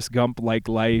like Forrest Gump-like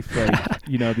life. Like,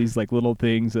 you know, these like little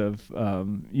things of,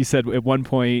 you said at one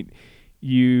point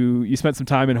you spent some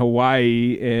time in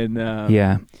Hawaii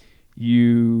and,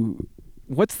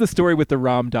 what's the story with the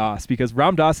Ram Dass? Because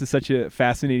Ram Dass is such a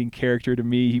fascinating character to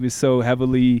me. He was so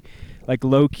heavily like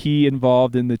low key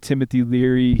involved in the Timothy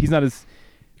Leary.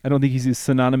 I don't think he's as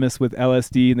synonymous with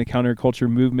LSD and the counterculture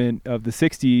movement of the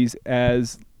 60s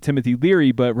as Timothy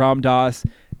Leary, but Ram Dass,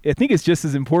 I think it's just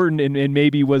as important and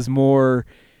maybe was more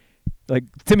like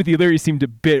Timothy Leary seemed a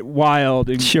bit wild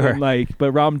and like,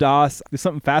 but Ram Dass, there's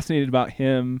something fascinating about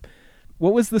him.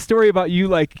 What was the story about you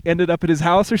like ended up at his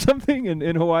house or something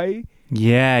in Hawaii?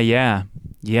 Yeah,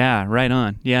 right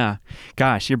on. Yeah.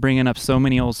 Gosh, you're bringing up so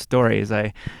many old stories.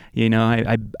 I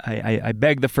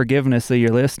beg the forgiveness of your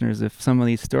listeners if some of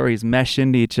these stories mesh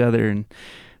into each other and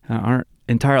aren't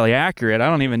entirely accurate. I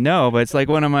don't even know, but it's like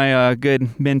one of my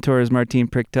good mentors, Martin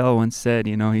Prichtel, once said,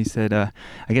 he said, I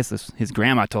guess his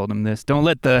grandma told him this, don't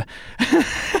let the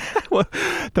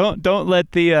don't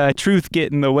let the truth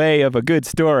get in the way of a good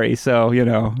story. So,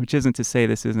 which isn't to say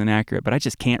this isn't accurate, but I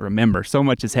just can't remember. So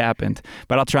much has happened,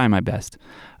 but I'll try my best.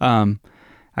 I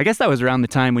guess that was around the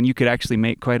time when you could actually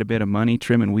make quite a bit of money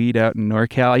trimming weed out in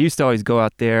NorCal. I used to always go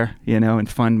out there, and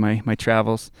fund my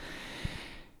travels.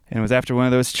 And it was after one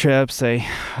of those trips,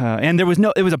 and it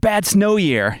was a bad snow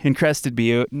year in Crested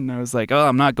Butte, and I was like, oh,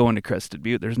 I'm not going to Crested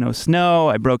Butte. There's no snow.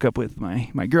 I broke up with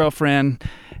my girlfriend,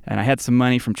 and I had some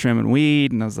money from trimming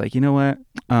weed, and I was like, you know what?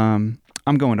 I'm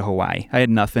going to Hawaii. I had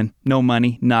nothing, no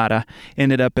money, nada.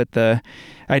 Ended up I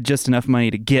had just enough money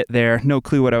to get there. No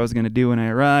clue what I was going to do when I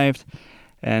arrived,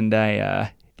 and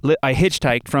I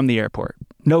hitchhiked from the airport.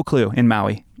 No clue, in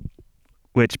Maui.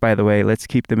 Which, by the way, let's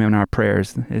keep them in our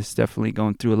prayers. It's definitely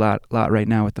going through a lot right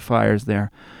now with the fires there.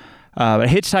 But I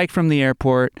hitchhiked from the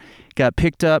airport, got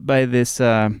picked up by this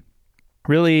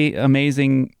really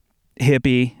amazing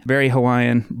hippie, very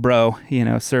Hawaiian bro,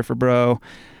 surfer bro.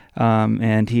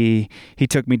 And he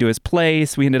took me to his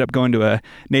place. We ended up going to a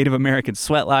Native American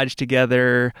sweat lodge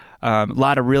together. A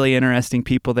lot of really interesting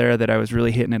people there that I was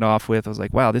really hitting it off with. I was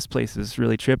like, wow, this place is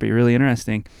really trippy, really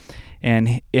interesting.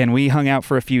 And we hung out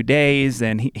for a few days,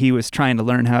 and he was trying to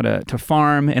learn how to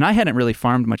farm. And I hadn't really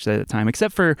farmed much at the time,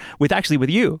 except for with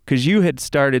you, because you had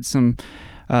started some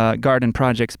garden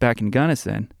projects back in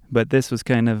Gunnison. But this was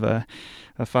kind of a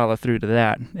follow through to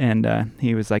that. And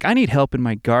he was like, I need help in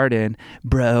my garden,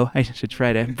 bro. I should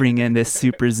try to bring in this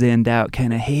super zenned out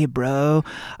kind of, hey, bro,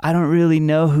 I don't really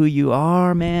know who you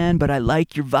are, man, but I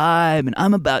like your vibe. And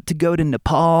I'm about to go to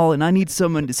Nepal, and I need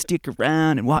someone to stick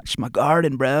around and watch my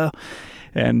garden, bro.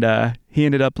 And he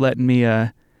ended up letting me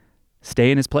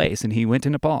stay in his place. And he went to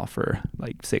Nepal for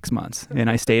like 6 months. And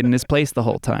I stayed in his place the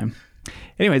whole time.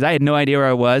 Anyways, I had no idea where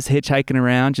I was, hitchhiking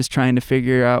around, just trying to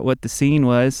figure out what the scene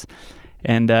was.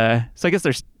 And so I guess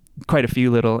there's quite a few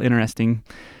little interesting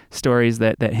stories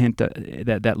that hint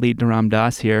that lead to Ram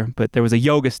Dass here. But there was a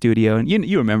yoga studio, and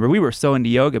you remember we were so into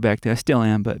yoga back then. I still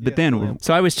am, but then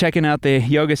so I was checking out the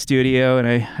yoga studio, and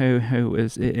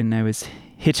I was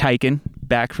hitchhiking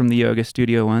back from the yoga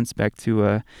studio once back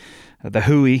to the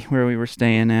Hui where we were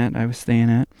staying at. I was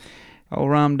staying at. Oh,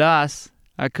 Ram Dass.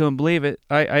 I couldn't believe it.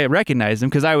 I recognized him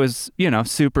because I was,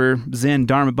 super Zen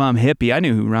Dharma Bum hippie. I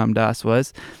knew who Ram Dass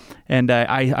was. And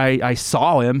I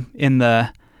saw him in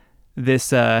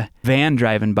this van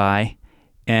driving by,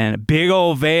 and a big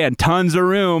old van, tons of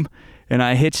room. And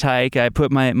I hitchhike. I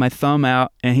put my thumb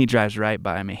out, and he drives right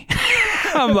by me.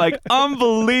 I'm like,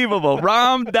 unbelievable.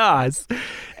 Ram Dass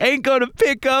ain't gonna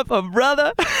pick up a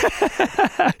brother.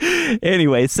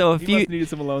 Anyway, so he must needed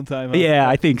some alone time. Huh? Yeah,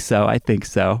 I think so.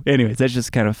 Anyways, that's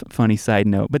just kind of a funny side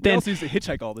note. But then we also used to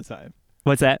hitchhike all the time.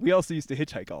 What's that? We also used to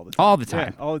hitchhike all the time. All the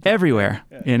time. Yeah, all the time. Everywhere.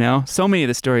 Yeah. So many of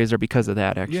the stories are because of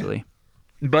that, actually.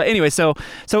 Yeah. But anyway, so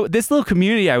this little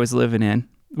community I was living in,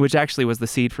 which actually was the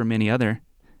seed for many other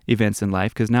events in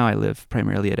life, because now I live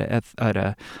primarily at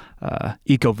a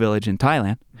eco village in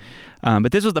Thailand.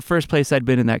 But this was the first place I'd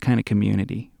been in that kind of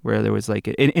community where there was like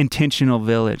an intentional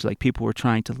village, like people were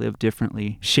trying to live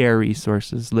differently, share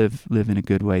resources, live in a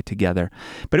good way together.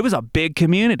 But it was a big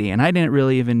community, and I didn't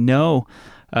really even know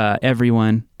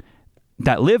everyone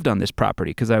that lived on this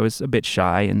property because I was a bit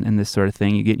shy and this sort of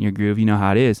thing. You get in your groove, you know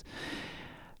how it is.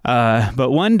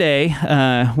 But one day,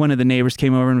 one of the neighbors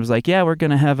came over and was like, yeah, we're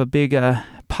going to have a big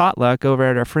potluck over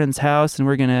at our friend's house, and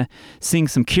we're going to sing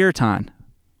some kirtan,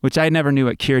 which I never knew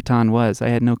what kirtan was. I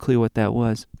had no clue what that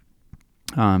was.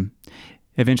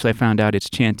 Eventually I found out it's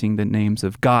chanting the names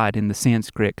of God in the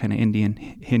Sanskrit kind of Indian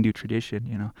Hindu tradition,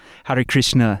 you know, Hare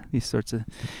Krishna, these sorts of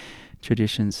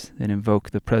traditions that invoke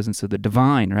the presence of the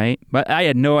divine, right? But I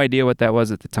had no idea what that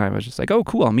was at the time. I was just like, oh,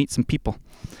 cool, I'll meet some people.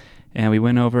 And we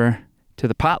went over to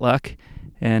the potluck,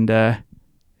 and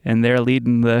there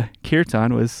leading the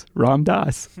kirtan was Ram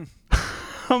Dass.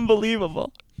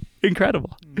 Unbelievable.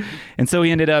 Incredible. And so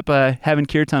we ended up having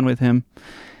kirtan with him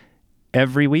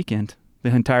every weekend, the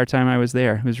entire time I was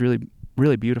there. It was really,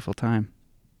 really beautiful time,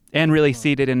 and really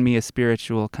seeded in me a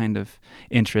spiritual kind of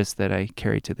interest that I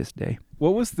carry to this day.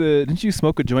 What was didn't you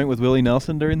smoke a joint with Willie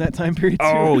Nelson during that time period too?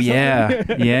 Oh, yeah.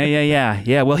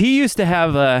 Yeah. Well, he used to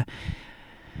have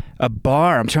a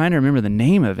bar. I'm trying to remember the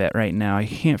name of it right now. I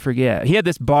can't forget. He had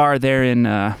this bar there in,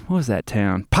 what was that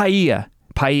town? Paia.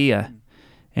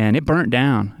 And it burnt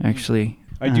down, actually.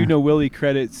 I do know Willie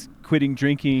credits quitting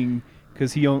drinking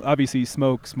because he obviously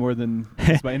smokes more than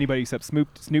just about anybody except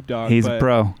Snoop Dogg. He's a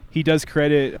pro. He does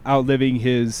credit outliving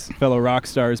his fellow rock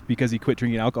stars because he quit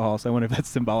drinking alcohol. So I wonder if that's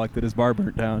symbolic that his bar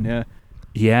burnt down.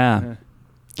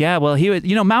 Yeah, well, he was,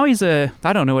 Maui's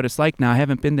I don't know what it's like now. I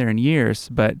haven't been there in years,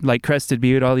 but like Crested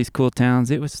Butte, all these cool towns,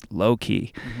 it was low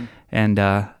key. Mm-hmm. And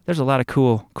there's a lot of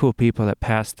cool people that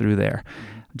pass through there.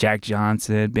 Mm-hmm. Jack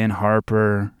Johnson, Ben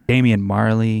Harper, Damian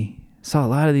Marley. Saw a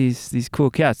lot of these cool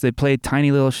cats. They played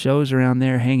tiny little shows around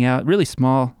there, hang out. Really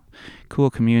small, cool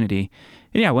community.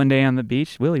 And yeah, one day on the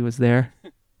beach, Willie was there.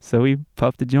 So we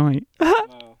puffed a joint.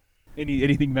 Wow.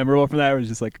 Anything memorable from that? Or was it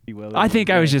just like, Willie? I think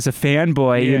I was just a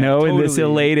fanboy, totally. In this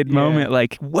elated moment.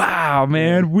 Like, wow,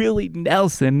 man, Willie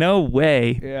Nelson, no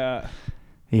way. Yeah.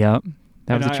 Yep.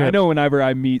 That was a trip. I know whenever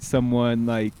I meet someone,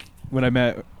 like when I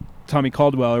met Tommy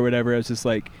Caldwell or whatever, I was just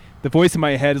like, the voice in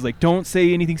my head is like, don't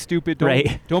say anything stupid.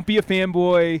 Don't be a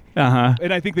fanboy. Uh-huh.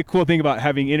 And I think the cool thing about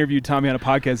having interviewed Tommy on a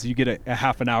podcast is you get a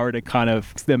half an hour to kind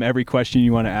of ask them every question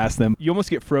you want to ask them. You almost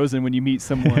get frozen when you meet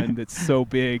someone that's so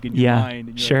big in your mind.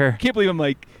 And you're like, I can't believe I'm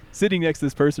like sitting next to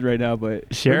this person right now,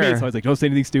 but sure. So I was like, don't say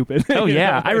anything stupid. Oh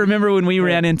yeah. I remember when we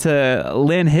ran into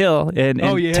Lynn Hill and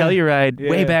Telluride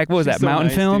way back. What was that, Mountain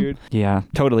nice, Film? Dude. Yeah,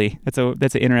 totally. That's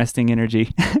an interesting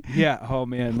energy. Yeah. Oh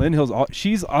man, Lynn Hill's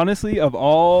she's honestly, of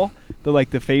all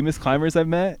the famous climbers I've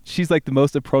met, she's like the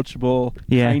most approachable,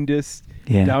 kindest,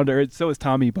 down to earth. So is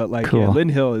Tommy, but Lynn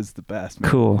Hill is the best, man.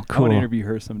 Cool. I want to interview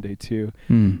her someday too.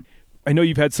 I know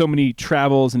you've had so many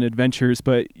travels and adventures,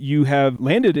 but you have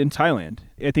landed in Thailand.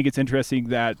 I think it's interesting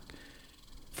that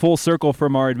full circle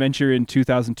from our adventure in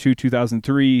 2002,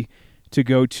 2003 to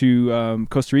go to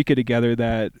Costa Rica together,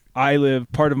 that I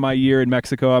live part of my year in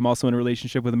Mexico. I'm also in a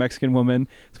relationship with a Mexican woman.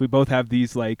 So we both have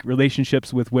these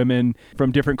relationships with women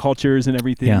from different cultures and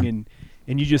everything. Yeah.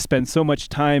 And you just spend so much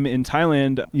time in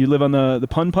Thailand. You live on the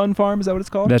Pun Pun farm, is that what it's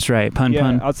called? That's right, Pun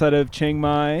Pun. Outside of Chiang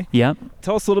Mai. Yep.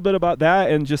 Tell us a little bit about that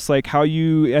and just how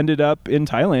you ended up in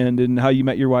Thailand and how you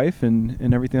met your wife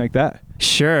and everything like that.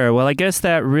 Sure. Well, I guess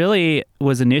that really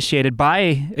was initiated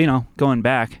by, going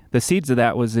back. The seeds of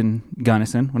that was in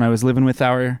Gunnison when I was living with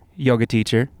our yoga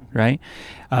teacher, right?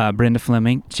 Brenda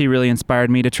Fleming. She really inspired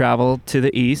me to travel to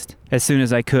the east as soon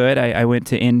as I could. I went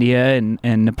to India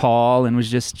and Nepal and was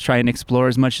just trying to explore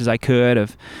as much as I could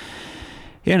of,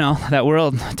 that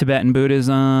world, Tibetan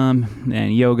Buddhism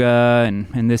and yoga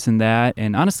and this and that.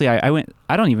 And honestly, I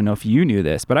don't even know if you knew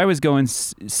this, but I was going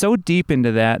so deep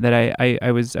into that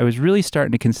I was really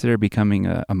starting to consider becoming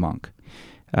a monk.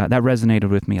 That resonated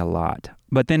with me a lot.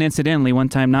 But then incidentally, one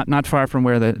time, not far from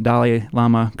where the Dalai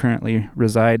Lama currently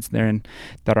resides, there in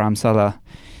Dharamsala,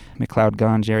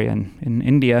 McLeod-Ganj area in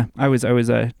India, I was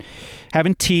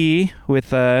having tea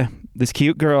with this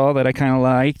cute girl that I kind of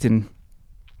liked, and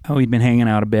we'd been hanging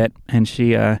out a bit, and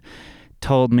she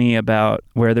told me about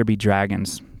Where There Be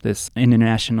Dragons, this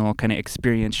international kind of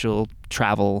experiential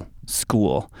travel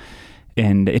school.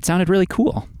 And it sounded really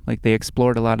cool. They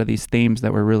explored a lot of these themes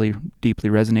that were really deeply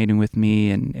resonating with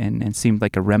me and seemed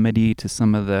like a remedy to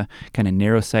some of the kind of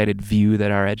narrow-sighted view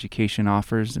that our education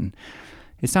offers. And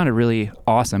It sounded really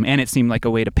awesome, and it seemed like a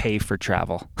way to pay for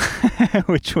travel,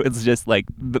 which was just like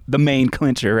the main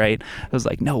clincher, right? I was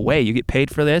like, no way, you get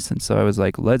paid for this? And so I was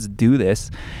like, let's do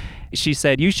this. She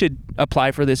said, you should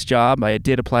apply for this job. I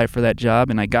did apply for that job,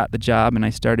 and I got the job, and I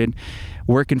started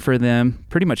working for them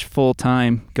pretty much full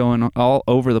time, going all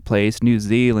over the place, New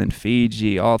Zealand,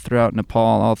 Fiji, all throughout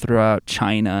Nepal, all throughout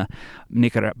China,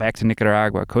 back to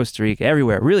Nicaragua, Costa Rica,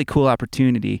 everywhere. Really cool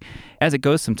opportunity. As it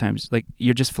goes sometimes, like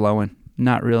you're just flowing,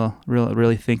 not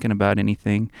really thinking about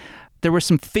anything. There were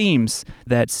some themes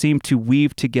that seemed to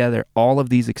weave together all of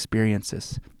these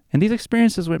experiences. And these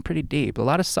experiences went pretty deep. A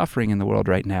lot of suffering in the world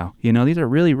right now. These are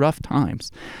really rough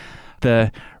times.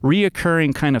 The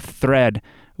reoccurring kind of thread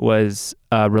was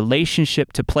a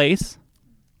relationship to place,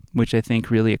 which I think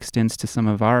really extends to some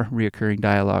of our reoccurring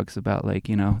dialogues about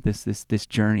this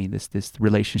journey, this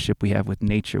relationship we have with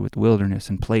nature, with wilderness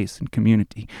and place and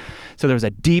community. So there was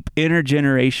a deep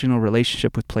intergenerational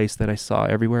relationship with place that I saw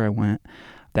everywhere I went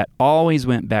that always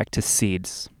went back to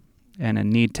seeds and a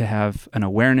need to have an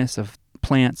awareness of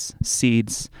plants,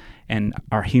 seeds, and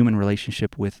our human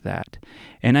relationship with that.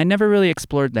 And I never really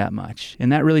explored that much.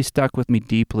 And that really stuck with me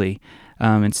deeply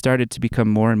and started to become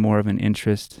more and more of an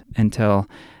interest until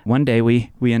one day we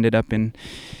ended up in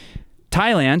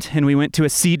Thailand, and we went to a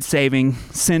seed saving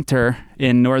center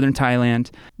in northern Thailand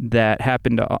that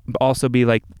happened to also be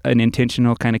like an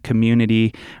intentional kind of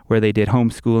community where they did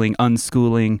homeschooling,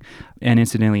 unschooling, and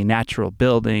incidentally natural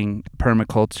building,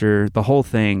 permaculture, the whole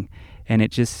thing. And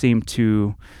it just seemed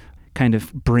to kind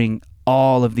of bring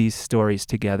all of these stories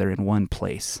together in one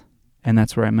place. And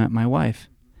that's where I met my wife.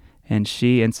 And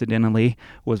she, incidentally,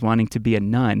 was wanting to be a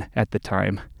nun at the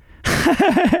time.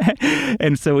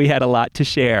 And so we had a lot to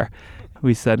share.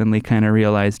 We suddenly kind of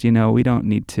realized, we don't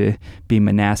need to be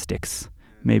monastics.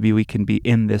 Maybe we can be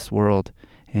in this world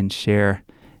and share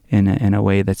in a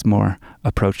way that's more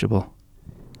approachable.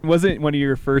 Wasn't one of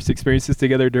your first experiences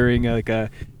together during a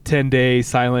 10-day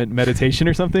silent meditation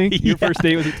or something? Your first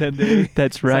date was a 10-day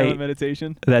That's right. silent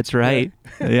meditation? That's right.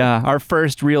 Yeah. Our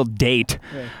first real date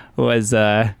was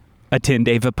a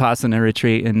 10-day Vipassana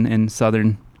retreat in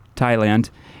southern Thailand.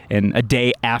 And a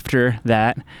day after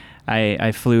that,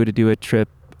 I flew to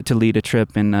lead a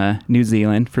trip in New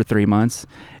Zealand for 3 months.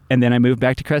 And then I moved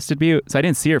back to Crested Butte. So I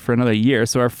didn't see her for another year.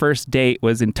 So our first date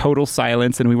was in total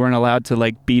silence, and we weren't allowed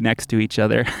to be next to each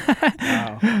other.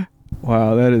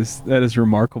 Wow, that is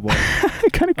remarkable.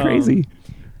 Kind of crazy.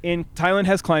 And Thailand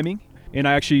has climbing. And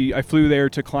I flew there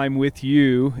to climb with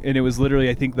you, and it was literally,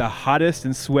 I think, the hottest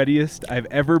and sweatiest I've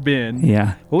ever been.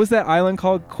 Yeah. What was that island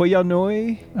called? Koh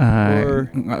Noi?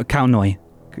 Khao Noi.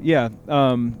 Yeah,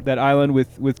 that island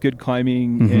with good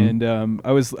climbing. Mm-hmm. And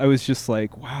I was just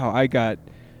like, wow, I got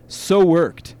so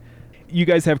worked. You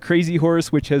guys have Crazy Horse,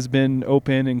 which has been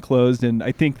open and closed, and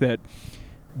I think that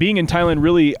being in Thailand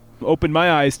really opened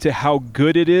my eyes to how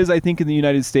good it is, I think, in the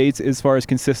United States as far as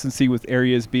consistency with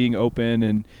areas being open,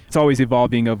 and it's always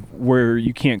evolving of where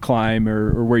you can't climb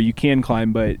or where you can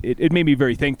climb, but it made me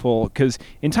very thankful because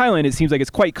in Thailand it seems like it's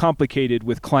quite complicated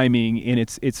with climbing, and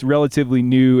it's relatively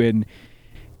new. And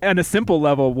on a simple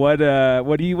level, what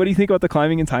do you think about the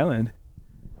climbing in Thailand?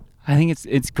 I think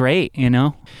it's great,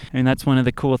 and that's one of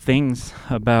the cool things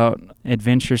about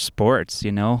adventure sports,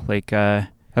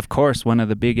 of course, one of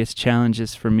the biggest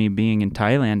challenges for me being in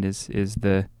Thailand is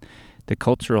the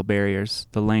cultural barriers,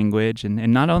 the language,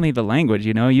 and not only the language,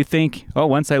 you think, oh,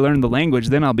 once I learn the language,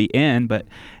 then I'll be in, but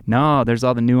no, there's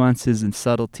all the nuances and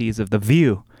subtleties of the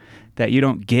view that you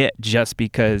don't get just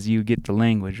because you get the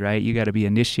language, right? You got to be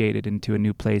initiated into a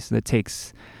new place. That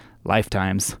takes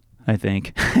lifetimes, I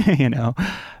think,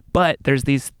 But there's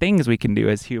these things we can do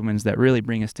as humans that really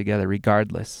bring us together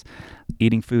regardless.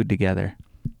 Eating food together,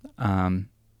 and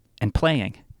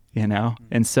playing,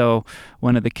 And so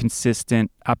one of the consistent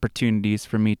opportunities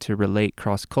for me to relate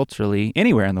cross-culturally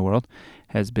anywhere in the world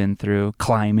has been through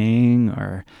climbing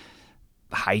or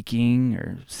hiking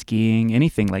or skiing.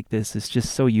 Anything like this is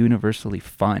just so universally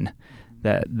fun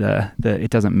that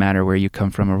it doesn't matter where you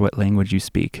come from or what language you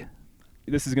speak.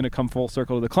 This is going to come full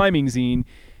circle to the climbing zine.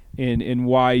 And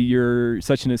why you're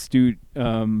such an astute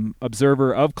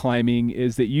observer of climbing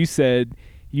is that you said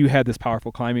you had this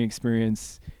powerful climbing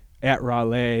experience at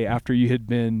Raleigh after you had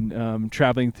been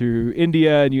traveling through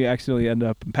India, and you accidentally end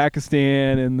up in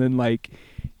Pakistan, and then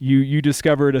you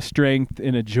discovered a strength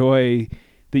and a joy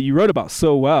that you wrote about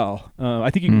so well. I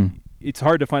think it's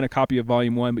hard to find a copy of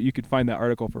Volume 1, but you could find that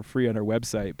article for free on our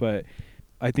website. But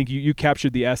I think you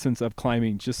captured the essence of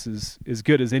climbing just as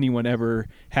good as anyone ever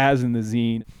has in the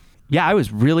zine. Yeah, I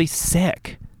was really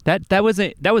sick. That was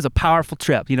a powerful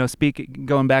trip.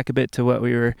 Going back a bit to what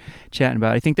we were chatting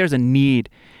about. I think there's a need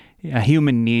a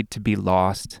human need to be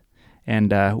lost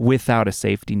and without a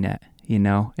safety net, you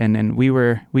know. And then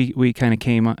we kind of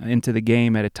came into the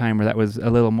game at a time where that was a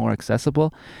little more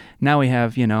accessible. Now we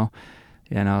have,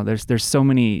 there's so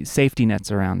many safety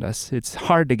nets around us. It's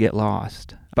hard to get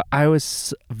lost. But I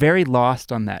was very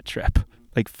lost on that trip,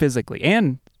 like physically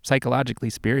and psychologically,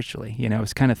 spiritually. I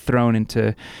was kind of thrown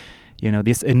into,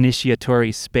 this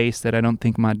initiatory space that I don't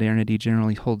think modernity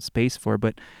generally holds space for.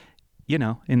 But,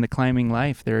 in the climbing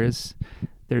life, there's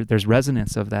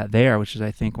resonance of that there, which is,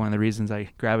 I think, one of the reasons I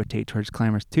gravitate towards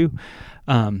climbers too.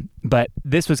 But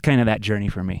this was kind of that journey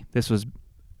for me. This was,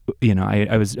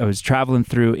 I was traveling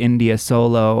through India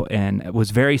solo and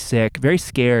was very sick, very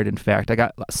scared. In fact, I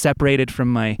got separated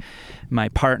from my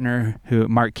partner,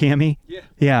 Mark Cammey.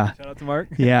 Yeah. Shout out to Mark.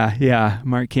 Yeah.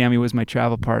 Mark Cammey was my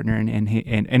travel partner,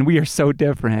 and we are so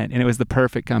different, and it was the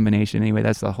perfect combination. Anyway,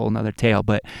 that's a whole nother tale.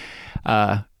 But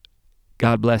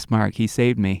God bless Mark. He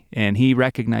saved me, and he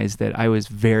recognized that I was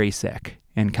very sick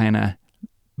and kind of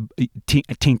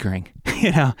tinkering,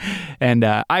 and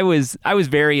I was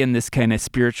very in this kind of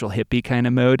spiritual hippie kind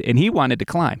of mode, and he wanted to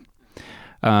climb.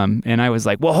 And I was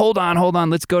like, well, hold on.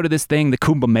 Let's go to this thing, the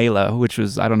Kumbh Mela, which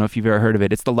was, I don't know if you've ever heard of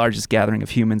it. It's the largest gathering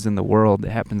of humans in the world. It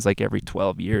happens like every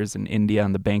 12 years in India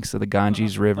on the banks of the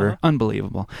Ganges River.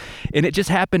 Unbelievable. And it just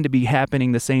happened to be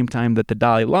happening the same time that the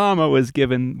Dalai Lama was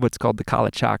given what's called the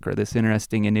Kala Chakra, this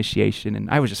interesting initiation. And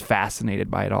I was just fascinated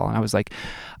by it all. And I was like,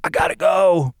 I gotta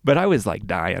go. But I was like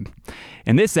dying.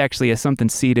 And this actually is something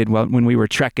seeded when we were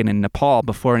trekking in Nepal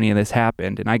before any of this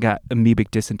happened. And I got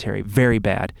amoebic dysentery, very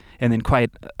bad. And then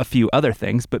quite a few other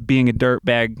things. But being a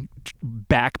dirtbag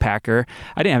backpacker,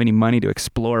 I didn't have any money to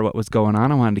explore what was going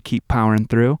on. I wanted to keep powering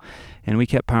through. And we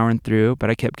kept powering through, but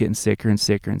I kept getting sicker and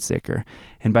sicker and sicker.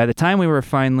 And by the time we were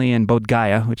finally in Bodh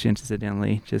Gaya, which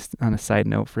incidentally, just on a side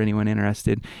note for anyone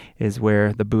interested, is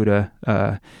where the Buddha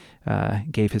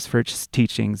gave his first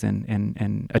teachings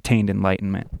and attained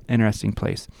enlightenment. Interesting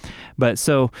place. But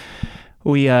so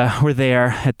we were there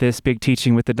at this big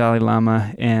teaching with the Dalai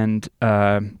Lama, and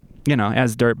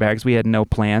as dirtbags, we had no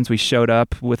plans. We showed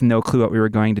up with no clue what we were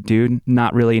going to do,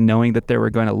 not really knowing that there were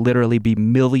going to literally be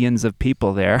millions of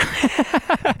people there.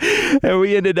 And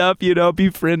we ended up,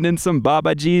 befriending some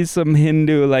Babaji, some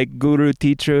Hindu, guru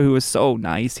teacher who was so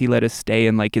nice. He let us stay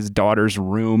in, his daughter's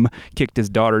room, kicked his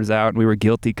daughters out, and we were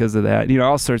guilty because of that.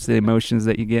 All sorts of emotions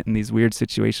that you get in these weird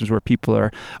situations where people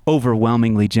are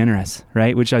overwhelmingly generous,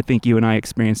 right? Which I think you and I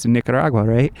experienced in Nicaragua,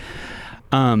 right?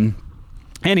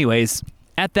 Anyways,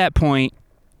 at that point,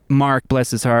 Mark,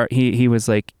 bless his heart, he was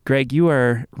like, Greg, you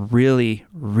are really,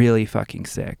 really fucking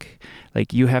sick.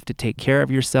 You have to take care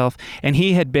of yourself. And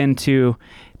he had been to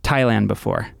Thailand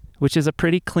before, which is a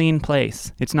pretty clean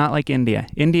place. It's not like India.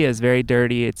 India is very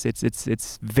dirty.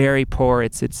 It's very poor.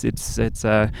 It's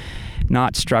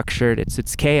not structured.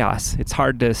 It's chaos. It's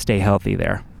hard to stay healthy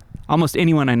there. Almost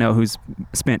anyone I know who's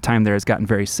spent time there has gotten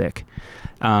very sick.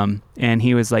 And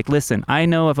he was like, listen, I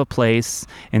know of a place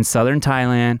in southern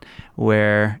Thailand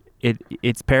where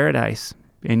it's paradise,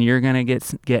 and you're going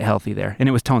to get healthy there. And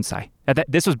it was Tonsai.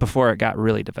 This was before it got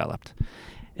really developed.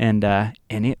 And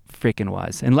it freaking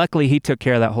was. And luckily he took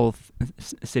care of that whole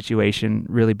situation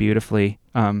really beautifully.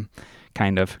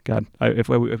 Kind of. God,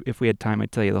 if we had time,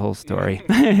 I'd tell you the whole story.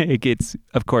 It gets,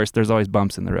 of course, there's always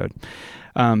bumps in the road.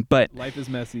 But life is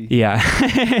messy.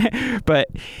 Yeah. But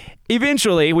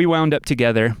eventually we wound up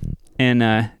together in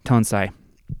Tonsai,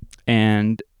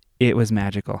 and it was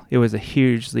magical. It was a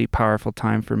hugely powerful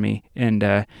time for me,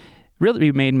 and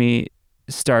really made me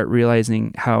start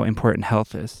realizing how important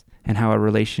health is, and how a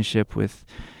relationship with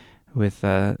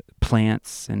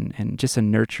plants and just a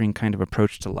nurturing kind of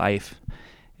approach to life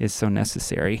is so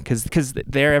necessary. Because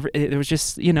it was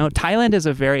just, Thailand is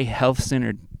a very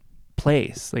health-centered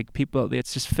place. People,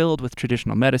 it's just filled with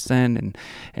traditional medicine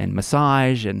and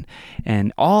massage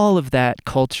and all of that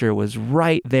culture was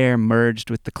right there merged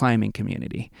with the climbing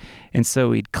community. And so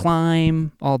we'd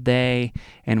climb all day,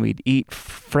 and we'd eat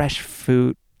fresh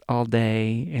fruit all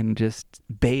day and just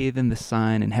bathe in the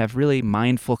sun and have really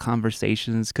mindful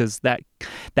conversations, because that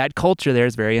culture there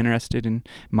is very interested in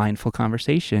mindful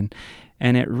conversation.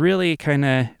 And it really kind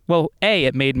of,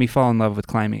 it made me fall in love with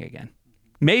climbing again.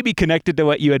 Maybe connected to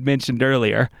what you had mentioned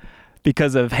earlier,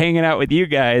 because of hanging out with you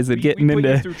guys and getting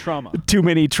into through trauma. Too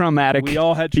many traumatic. We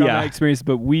all had trauma experience,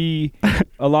 but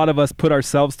a lot of us put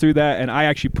ourselves through that, and I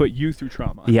actually put you through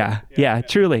trauma. Yeah,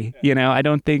 truly. Yeah. I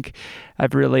don't think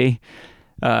I've really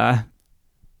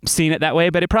seen it that way,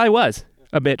 but it probably was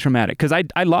a bit traumatic, because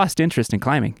I lost interest in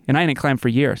climbing, and I didn't climb for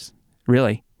years,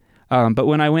 really. But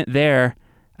when I went there,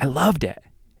 I loved it.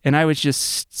 And I was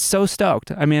just so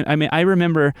stoked. I mean, I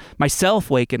remember myself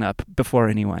waking up before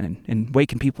anyone and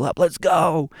waking people up. Let's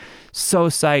go. So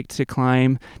psyched to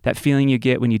climb. That feeling you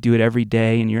get when you do it every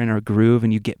day and you're in a groove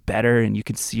and you get better and you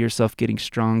can see yourself getting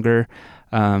stronger.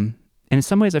 And in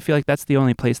some ways, I feel like that's the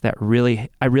only place that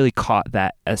I really caught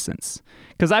that essence.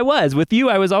 Because with you,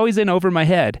 I was always in over my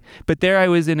head. But there I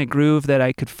was in a groove that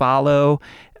I could follow.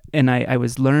 And I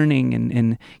was learning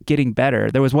and getting better.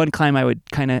 There was one climb I would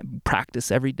kind of practice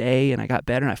every day, and I got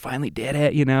better, and I finally did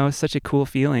it. It's such a cool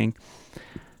feeling.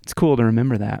 It's cool to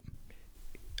remember that.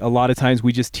 A lot of times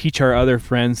we just teach our other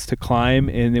friends to climb,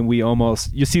 and then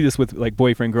you see this with like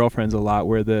boyfriend, girlfriends a lot,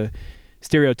 where the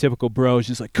stereotypical bro is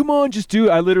just like, come on, just do it.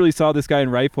 I literally saw this guy in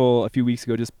Rifle a few weeks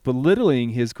ago just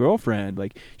belittling his girlfriend.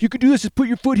 Like, you can do this, just put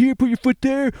your foot here, put your foot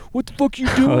there. What the fuck are you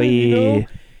doing? Oh, yeah.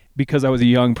 Because I was a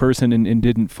young person and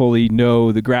didn't fully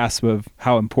know the grasp of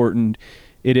how important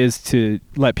it is to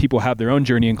let people have their own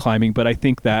journey in climbing. But I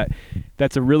think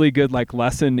that's a really good like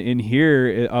lesson in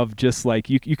here of just like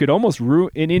you could almost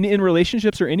ruin in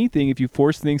relationships or anything. If you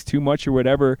force things too much or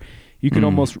whatever, you can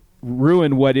almost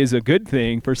ruin what is a good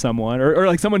thing for someone, or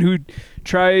like someone who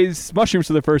tries mushrooms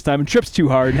for the first time and trips too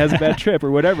hard and has a bad trip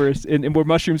or whatever. And where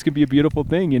mushrooms can be a beautiful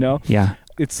thing, Yeah.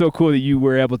 It's so cool that you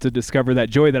were able to discover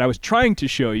that joy that I was trying to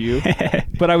show you,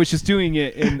 but I was just doing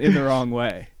it in the wrong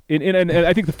way. And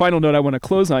I think the final note I want to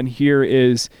close on here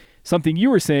is something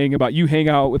you were saying about you hang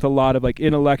out with a lot of like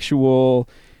intellectual,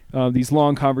 these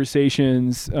long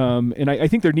conversations. And I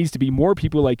think there needs to be more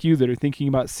people like you that are thinking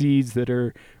about seeds, that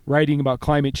are writing about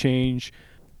climate change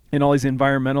and all these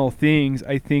environmental things.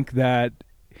 I think that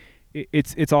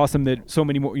it's awesome that so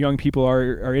many more young people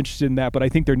are interested in that, but I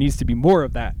think there needs to be more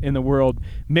of that in the world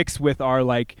mixed with our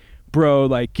like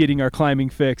getting our climbing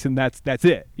fix, and that's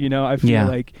it. I feel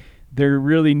like there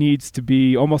really needs to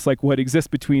be almost like what exists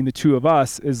between the two of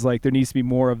us is like there needs to be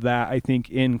more of that, I think,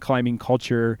 in climbing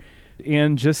culture,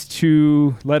 and just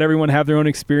to let everyone have their own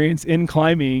experience in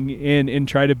climbing and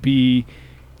try to be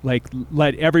like,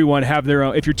 let everyone have their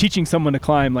own. If you're teaching someone to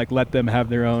climb, like let them have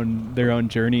their own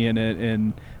journey in it.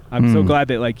 And I'm so glad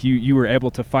that like you were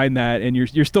able to find that, and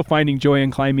you're still finding joy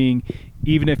in climbing,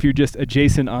 even if you're just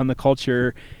adjacent on the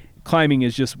culture. Climbing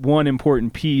is just one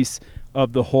important piece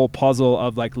of the whole puzzle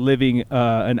of like living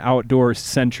an outdoor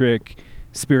centric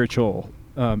spiritual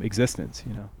existence,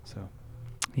 so.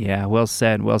 Yeah, well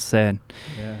said.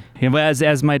 Yeah. And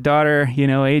as my daughter,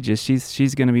 ages,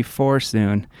 she's going to be 4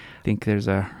 soon. I think there's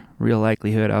a real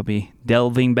likelihood I'll be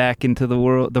delving back into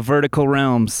the vertical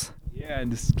realms. Yeah,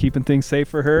 and just keeping things safe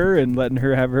for her and letting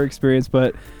her have her experience.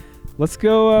 But let's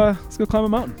go climb a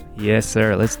mountain. Yes,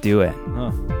 sir. Let's do it.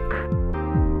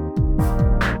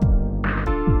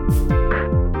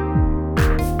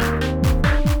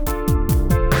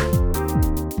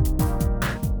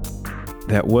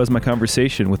 That was my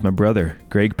conversation with my brother,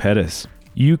 Greg Pettis.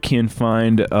 You can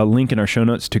find a link in our show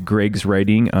notes to Greg's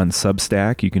writing on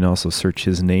Substack. You can also search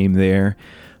his name there.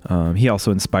 He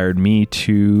also inspired me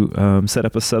to set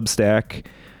up a Substack.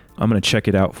 I'm going to check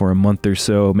it out for a month or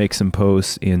so, make some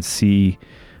posts, and see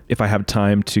if I have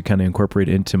time to kind of incorporate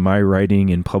it into my writing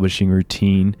and publishing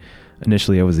routine.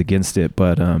 Initially, I was against it,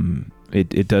 but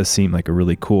it does seem like a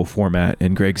really cool format,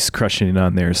 and Greg's crushing it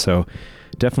on there. So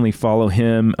definitely follow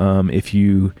him. If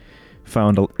you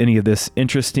found any of this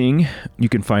interesting, you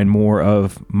can find more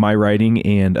of my writing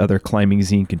and other Climbing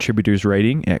Zine contributors'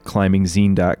 writing at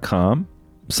climbingzine.com.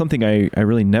 Something I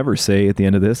really never say at the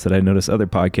end of this that I notice other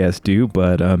podcasts do,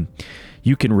 but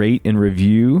you can rate and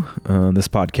review this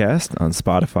podcast on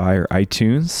Spotify or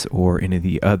iTunes or any of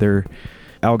the other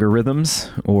algorithms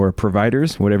or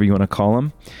providers, whatever you want to call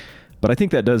them. But I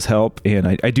think that does help, and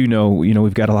I do know,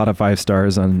 we've got a lot of 5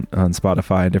 stars on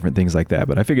Spotify and different things like that,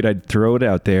 but I figured I'd throw it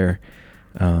out there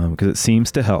because it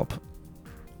seems to help.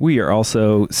 We are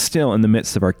also still in the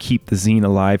midst of our Keep the Zine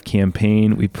Alive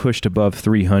campaign. We pushed above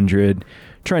 300,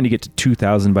 trying to get to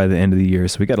 2,000 by the end of the year,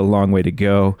 so we got a long way to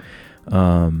go.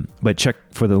 But check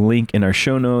for the link in our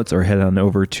show notes or head on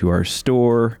over to our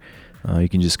store. You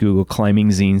can just Google Climbing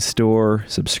Zine Store,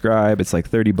 subscribe. It's like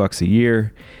 $30 a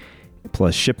year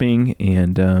plus shipping,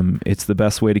 and it's the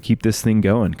best way to keep this thing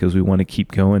going because we want to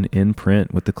keep going in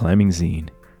print with the Climbing Zine.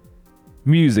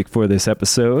 Music for this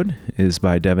episode is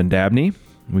by Devin Dabney.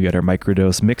 We got our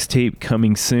Microdose mixtape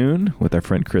coming soon with our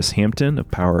friend Chris Hampton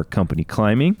of Power Company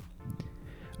Climbing.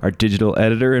 Our digital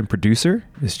editor and producer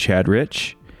is Chad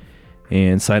Rich.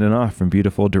 And signing off from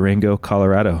beautiful Durango,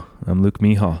 Colorado, I'm Luke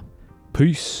Mihal.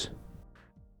 Peace.